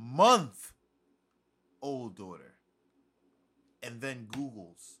 10-month-old daughter. And then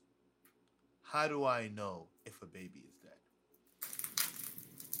Googles, how do I know if a baby is dead?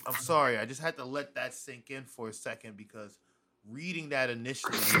 I'm sorry, I just had to let that sink in for a second because reading that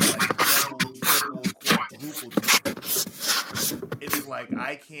initially was like double, triple, quadruple. It's like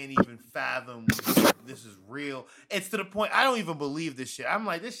I can't even fathom this is real. It's to the point I don't even believe this shit. I'm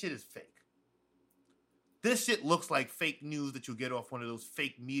like, this shit is fake. This shit looks like fake news that you get off one of those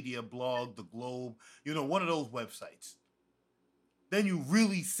fake media blog, The Globe, one of those websites. Then you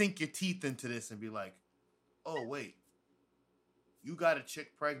really sink your teeth into this and be like, oh, wait. You got a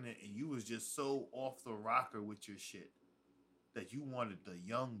chick pregnant and you was just so off the rocker with your shit that you wanted the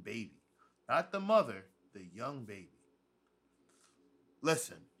young baby. Not the mother, the young baby.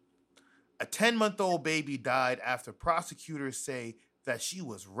 Listen, a 10-month-old baby died after prosecutors say that she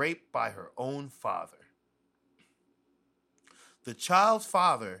was raped by her own father. The child's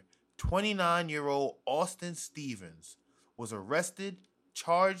father, 29-year-old Austin Stevens, was arrested,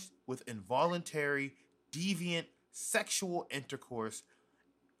 charged with involuntary, deviant, sexual intercourse,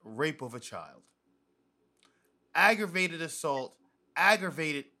 rape of a child, aggravated assault,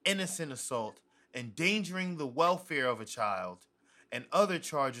 aggravated innocent assault, endangering the welfare of a child, and other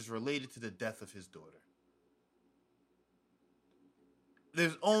charges related to the death of his daughter.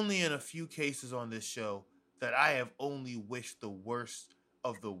 There's only in a few cases on this show that I have only wished the worst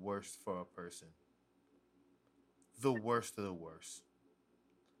of the worst for a person. The worst of the worst.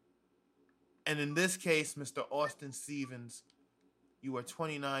 And in this case, Mr. Austin Stevens, you are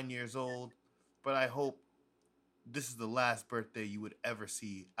 29 years old, but I hope this is the last birthday you would ever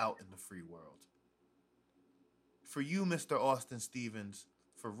see out in the free world. For you, Mr. Austin Stevens,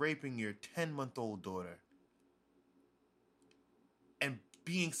 for raping your 10-month-old daughter and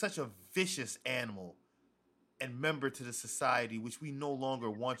being such a vicious animal and member to the society which we no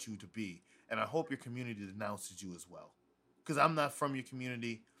longer want you to be. And I hope your community denounces you as well. Because I'm not from your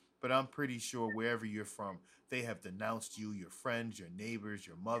community, but I'm pretty sure wherever you're from, they have denounced you, your friends, your neighbors,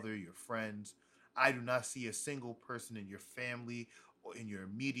 your mother, your friends. I do not see a single person in your family or in your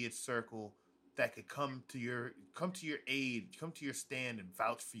immediate circle that could come to your aid, come to your stand and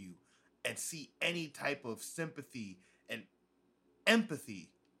vouch for you and see any type of sympathy and empathy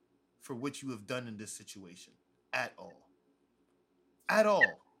for what you have done in this situation at all. At all.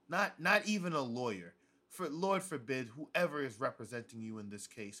 Not even a lawyer. For Lord forbid, whoever is representing you in this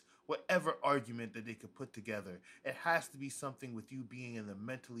case, whatever argument that they could put together, it has to be something with you being in the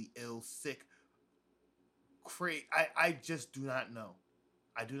mentally ill, sick, I just do not know.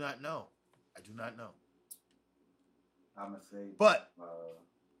 I do not know. I do not know. I'm gonna say, but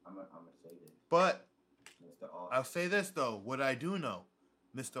I'm gonna say this. But Mr. Austin. I'll say this though. What I do know,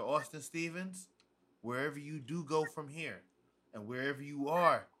 Mr. Austin Stevens, wherever you do go from here, and wherever you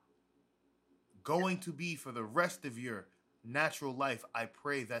are going to be for the rest of your natural life, I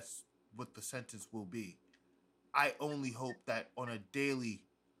pray that's what the sentence will be. I only hope that on a daily,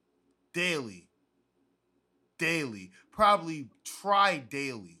 probably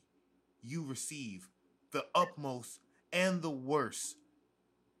tri-daily, you receive the utmost and the worst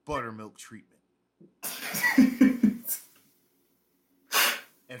buttermilk treatment.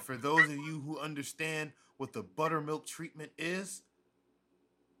 And for those of you who understand what the buttermilk treatment is,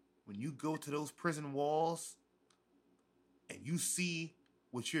 when you go to those prison walls and you see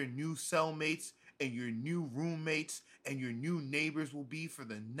what your new cellmates and your new roommates and your new neighbors will be for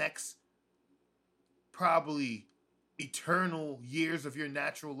the next probably eternal years of your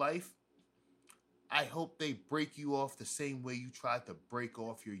natural life, I hope they break you off the same way you tried to break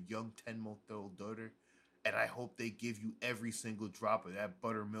off your young 10-month-old daughter. And I hope they give you every single drop of that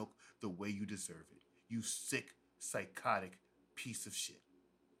buttermilk the way you deserve it. You sick, psychotic piece of shit.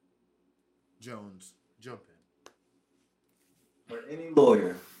 Jones, jump in. For any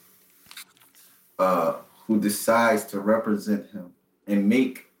lawyer who decides to represent him and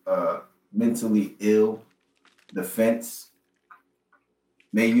make mentally ill defense,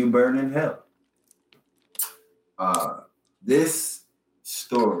 may you burn in hell. This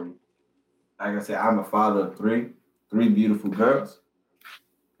story, like I said, I'm a father of three beautiful girls.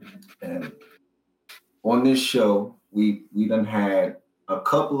 And on this show, we done had a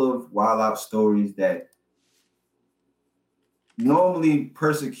couple of wild out stories that normally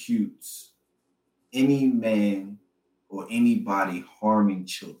persecutes any man or anybody harming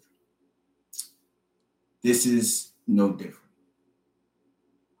children. This is no different.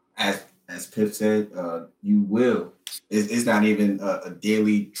 As Pip said, you will. It's not even a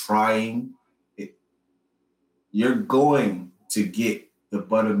daily trying. You're going to get the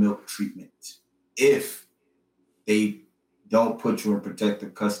buttermilk treatment if they don't put you in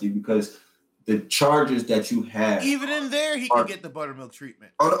protective custody, because the charges that you have, even in there, he can get the buttermilk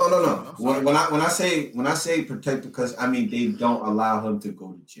treatment. Oh no. When I say protective custody, I mean they don't allow him to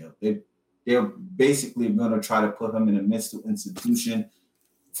go to jail. They're basically going to try to put him in a mental institution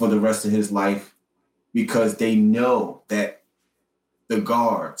for the rest of his life, because they know that the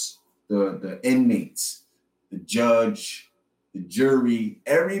guards, the inmates, the judge, the jury,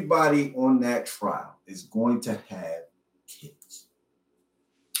 everybody on that trial is going to have kids.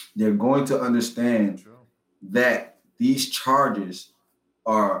 They're going to understand that these charges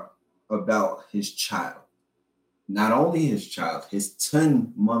are about his child. Not only his child, his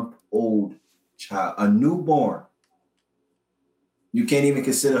 10-month-old child, a newborn. You can't even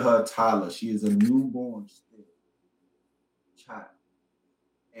consider her a toddler. She is a newborn still child.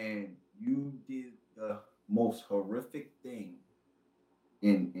 And you did the most horrific thing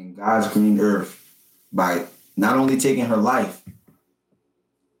in God's green earth by not only taking her life,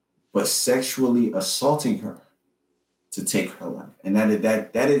 but sexually assaulting her to take her life. And that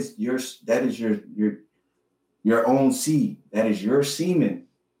is your own seed. That is your semen.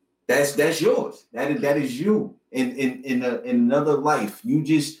 That's yours. That is you. In another life, you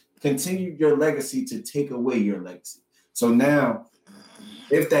just continued your legacy to take away your legacy. So now,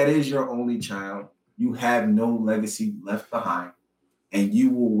 if that is your only child, you have no legacy left behind, and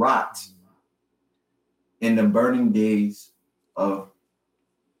you will rot in the burning days of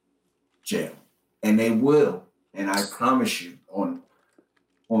jail. And they will. And I promise you, on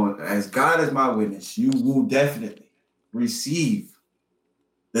as God is my witness, you will definitely receive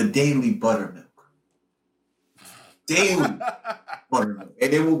the daily buttermilk. Daily buttermilk.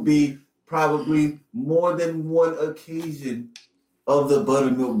 And it will be probably more than one occasion of the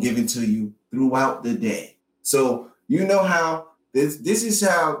buttermilk given to you throughout the day. So you know how this is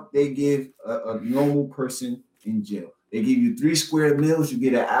how they give a normal person in jail. They give you 3 square meals, you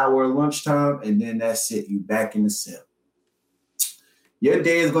get an hour of lunchtime, and then that's it. You back in the cell. Your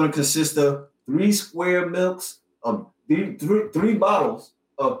day is going to consist of 3 square milks of three bottles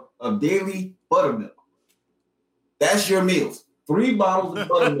of daily buttermilk. That's your meals. 3 bottles of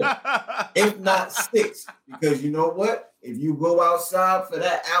buttermilk, if not 6. Because you know what? If you go outside for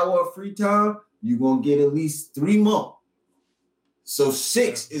that hour of free time, you're going to get at least 3 more. So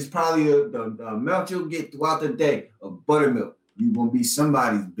 6 is probably the amount you'll get throughout the day of buttermilk. You're going to be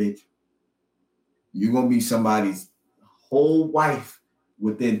somebody's bitch. You're going to be somebody's whole wife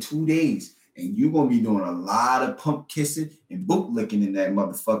within 2 days. And you're going to be doing a lot of pump kissing and boot licking in that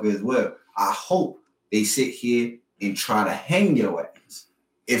motherfucker as well. I hope they sit here and try to hang your ass.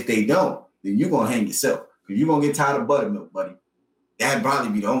 If they don't, then you're going to hang yourself. Because you're going to get tired of buttermilk, buddy. That'd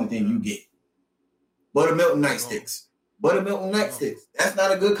probably be the only thing you get. Buttermilk and nightsticks. Buttermilk and nightsticks. That's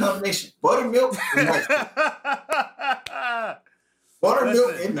not a good combination. Buttermilk and nightsticks.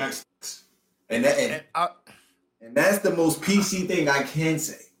 Buttermilk and nightsticks. And that's the most PC thing I can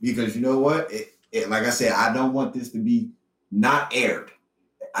say. Because you know what? It like I said, I don't want this to be not aired.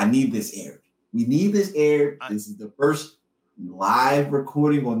 I need this aired. We need this aired. This is the first live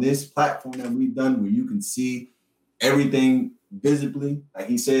recording on this platform that we've done where you can see everything visibly. Like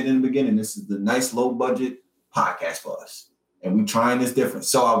he said in the beginning, this is the nice low budget podcast for us. And we're trying this different.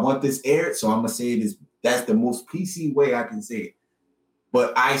 So I want this aired. So I'm going to say it is, that's the most PC way I can say it.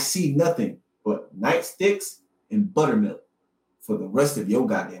 But I see nothing but nightsticks and buttermilk for the rest of your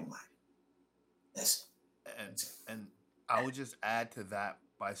goddamn life. And I would just add to that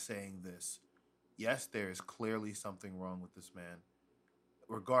by saying this. Yes, there is clearly something wrong with this man.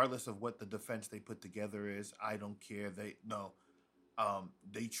 Regardless of what the defense they put together is, I don't care.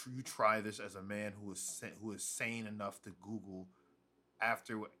 You try this as a man who is sane enough to Google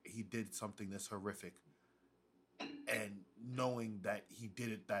after he did something this horrific, and knowing that he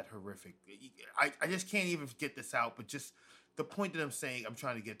did it that horrific. I just can't even get this out. But just the point that I'm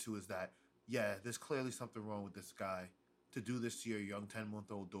trying to get to is that there's clearly something wrong with this guy to do this to your young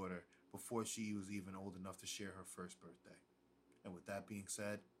 10-month-old daughter before she was even old enough to share her first birthday. And with that being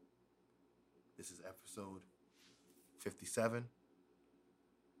said, this is episode 57,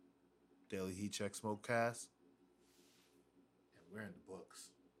 Daily Heat Check Smokecast, and we're in the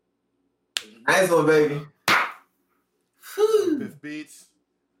books. Nice one, baby. Piff Beats.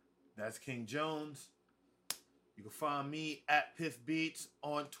 That's King Jones. You can find me at Piff Beats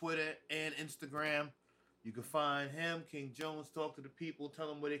on Twitter and Instagram. You can find him, King Jones, talk to the people, tell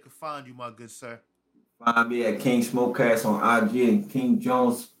them where they can find you, my good sir. Find me at King Smokecast on IG and King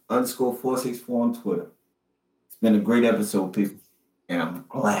Jones _464 on Twitter. It's been a great episode, people, and I'm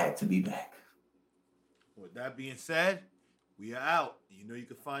glad to be back. With that being said, we are out. You know you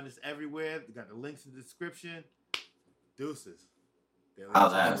can find us everywhere. We got the links in the description. Deuces.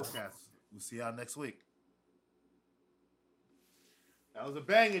 We'll see y'all next week. That was a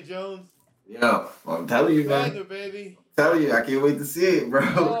banger, Jones. Yo, I'm telling you, man. Banger, baby. I'm telling you, I can't wait to see it, bro.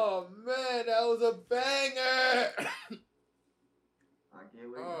 Oh, man, that was a banger. I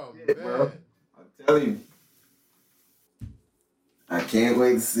can't wait to see it, bro. I'm telling you. I can't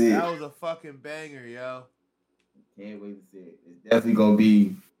wait to see it. That was a fucking banger, yo. Can't wait to see it. It's definitely going to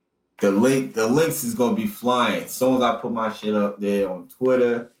be, the links is going to be flying. As soon as I put my shit up there on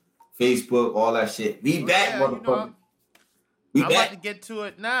Twitter, Facebook, all that shit. We back, motherfucker. I'm about to get to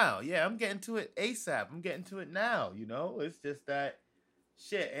it now. Yeah, I'm getting to it ASAP. I'm getting to it now. You know, it's just that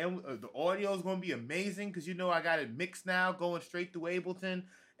shit. And the audio is going to be amazing because you know I got it mixed now, going straight through Ableton.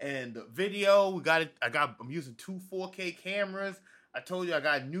 And the video, I'm using 2 4K cameras. I told you I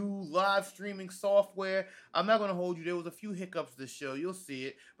got new live streaming software. I'm not going to hold you. There was a few hiccups this show. You'll see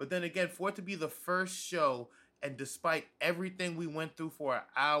it. But then again, for it to be the first show, and despite everything we went through for an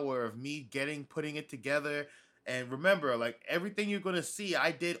hour of me putting it together. And remember, like, everything you're going to see,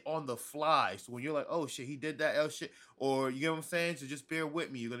 I did on the fly. So when you're like, oh, shit, he did that, oh, shit. Or, you know what I'm saying? So just bear with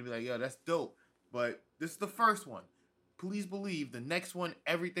me. You're going to be like, yo, that's dope. But this is the first one. Please believe the next one,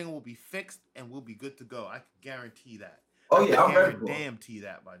 everything will be fixed and we'll be good to go. I can guarantee that. Oh, yeah, I'm ready for it. Damn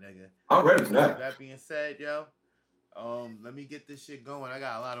that, my nigga. I'm ready for that. That being said, yo, let me get this shit going. I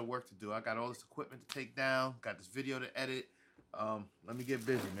got a lot of work to do. I got all this equipment to take down. Got this video to edit. Let me get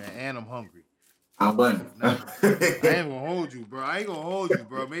busy, man. And I'm hungry. I'm bunny. I ain't gonna hold you, bro. I ain't gonna hold you,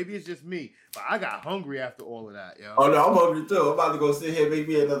 bro. Maybe it's just me, but I got hungry after all of that, yo. Oh no, I'm hungry too. I'm about to go sit here and make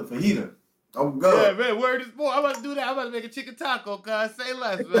me another fajita. I'm good. Yeah, man. Word is more. I'm about to do that. I'm about to make a chicken taco, cuz. Say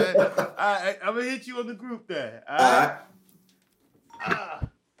less, man. All right, I'm gonna hit you on the group there. All right.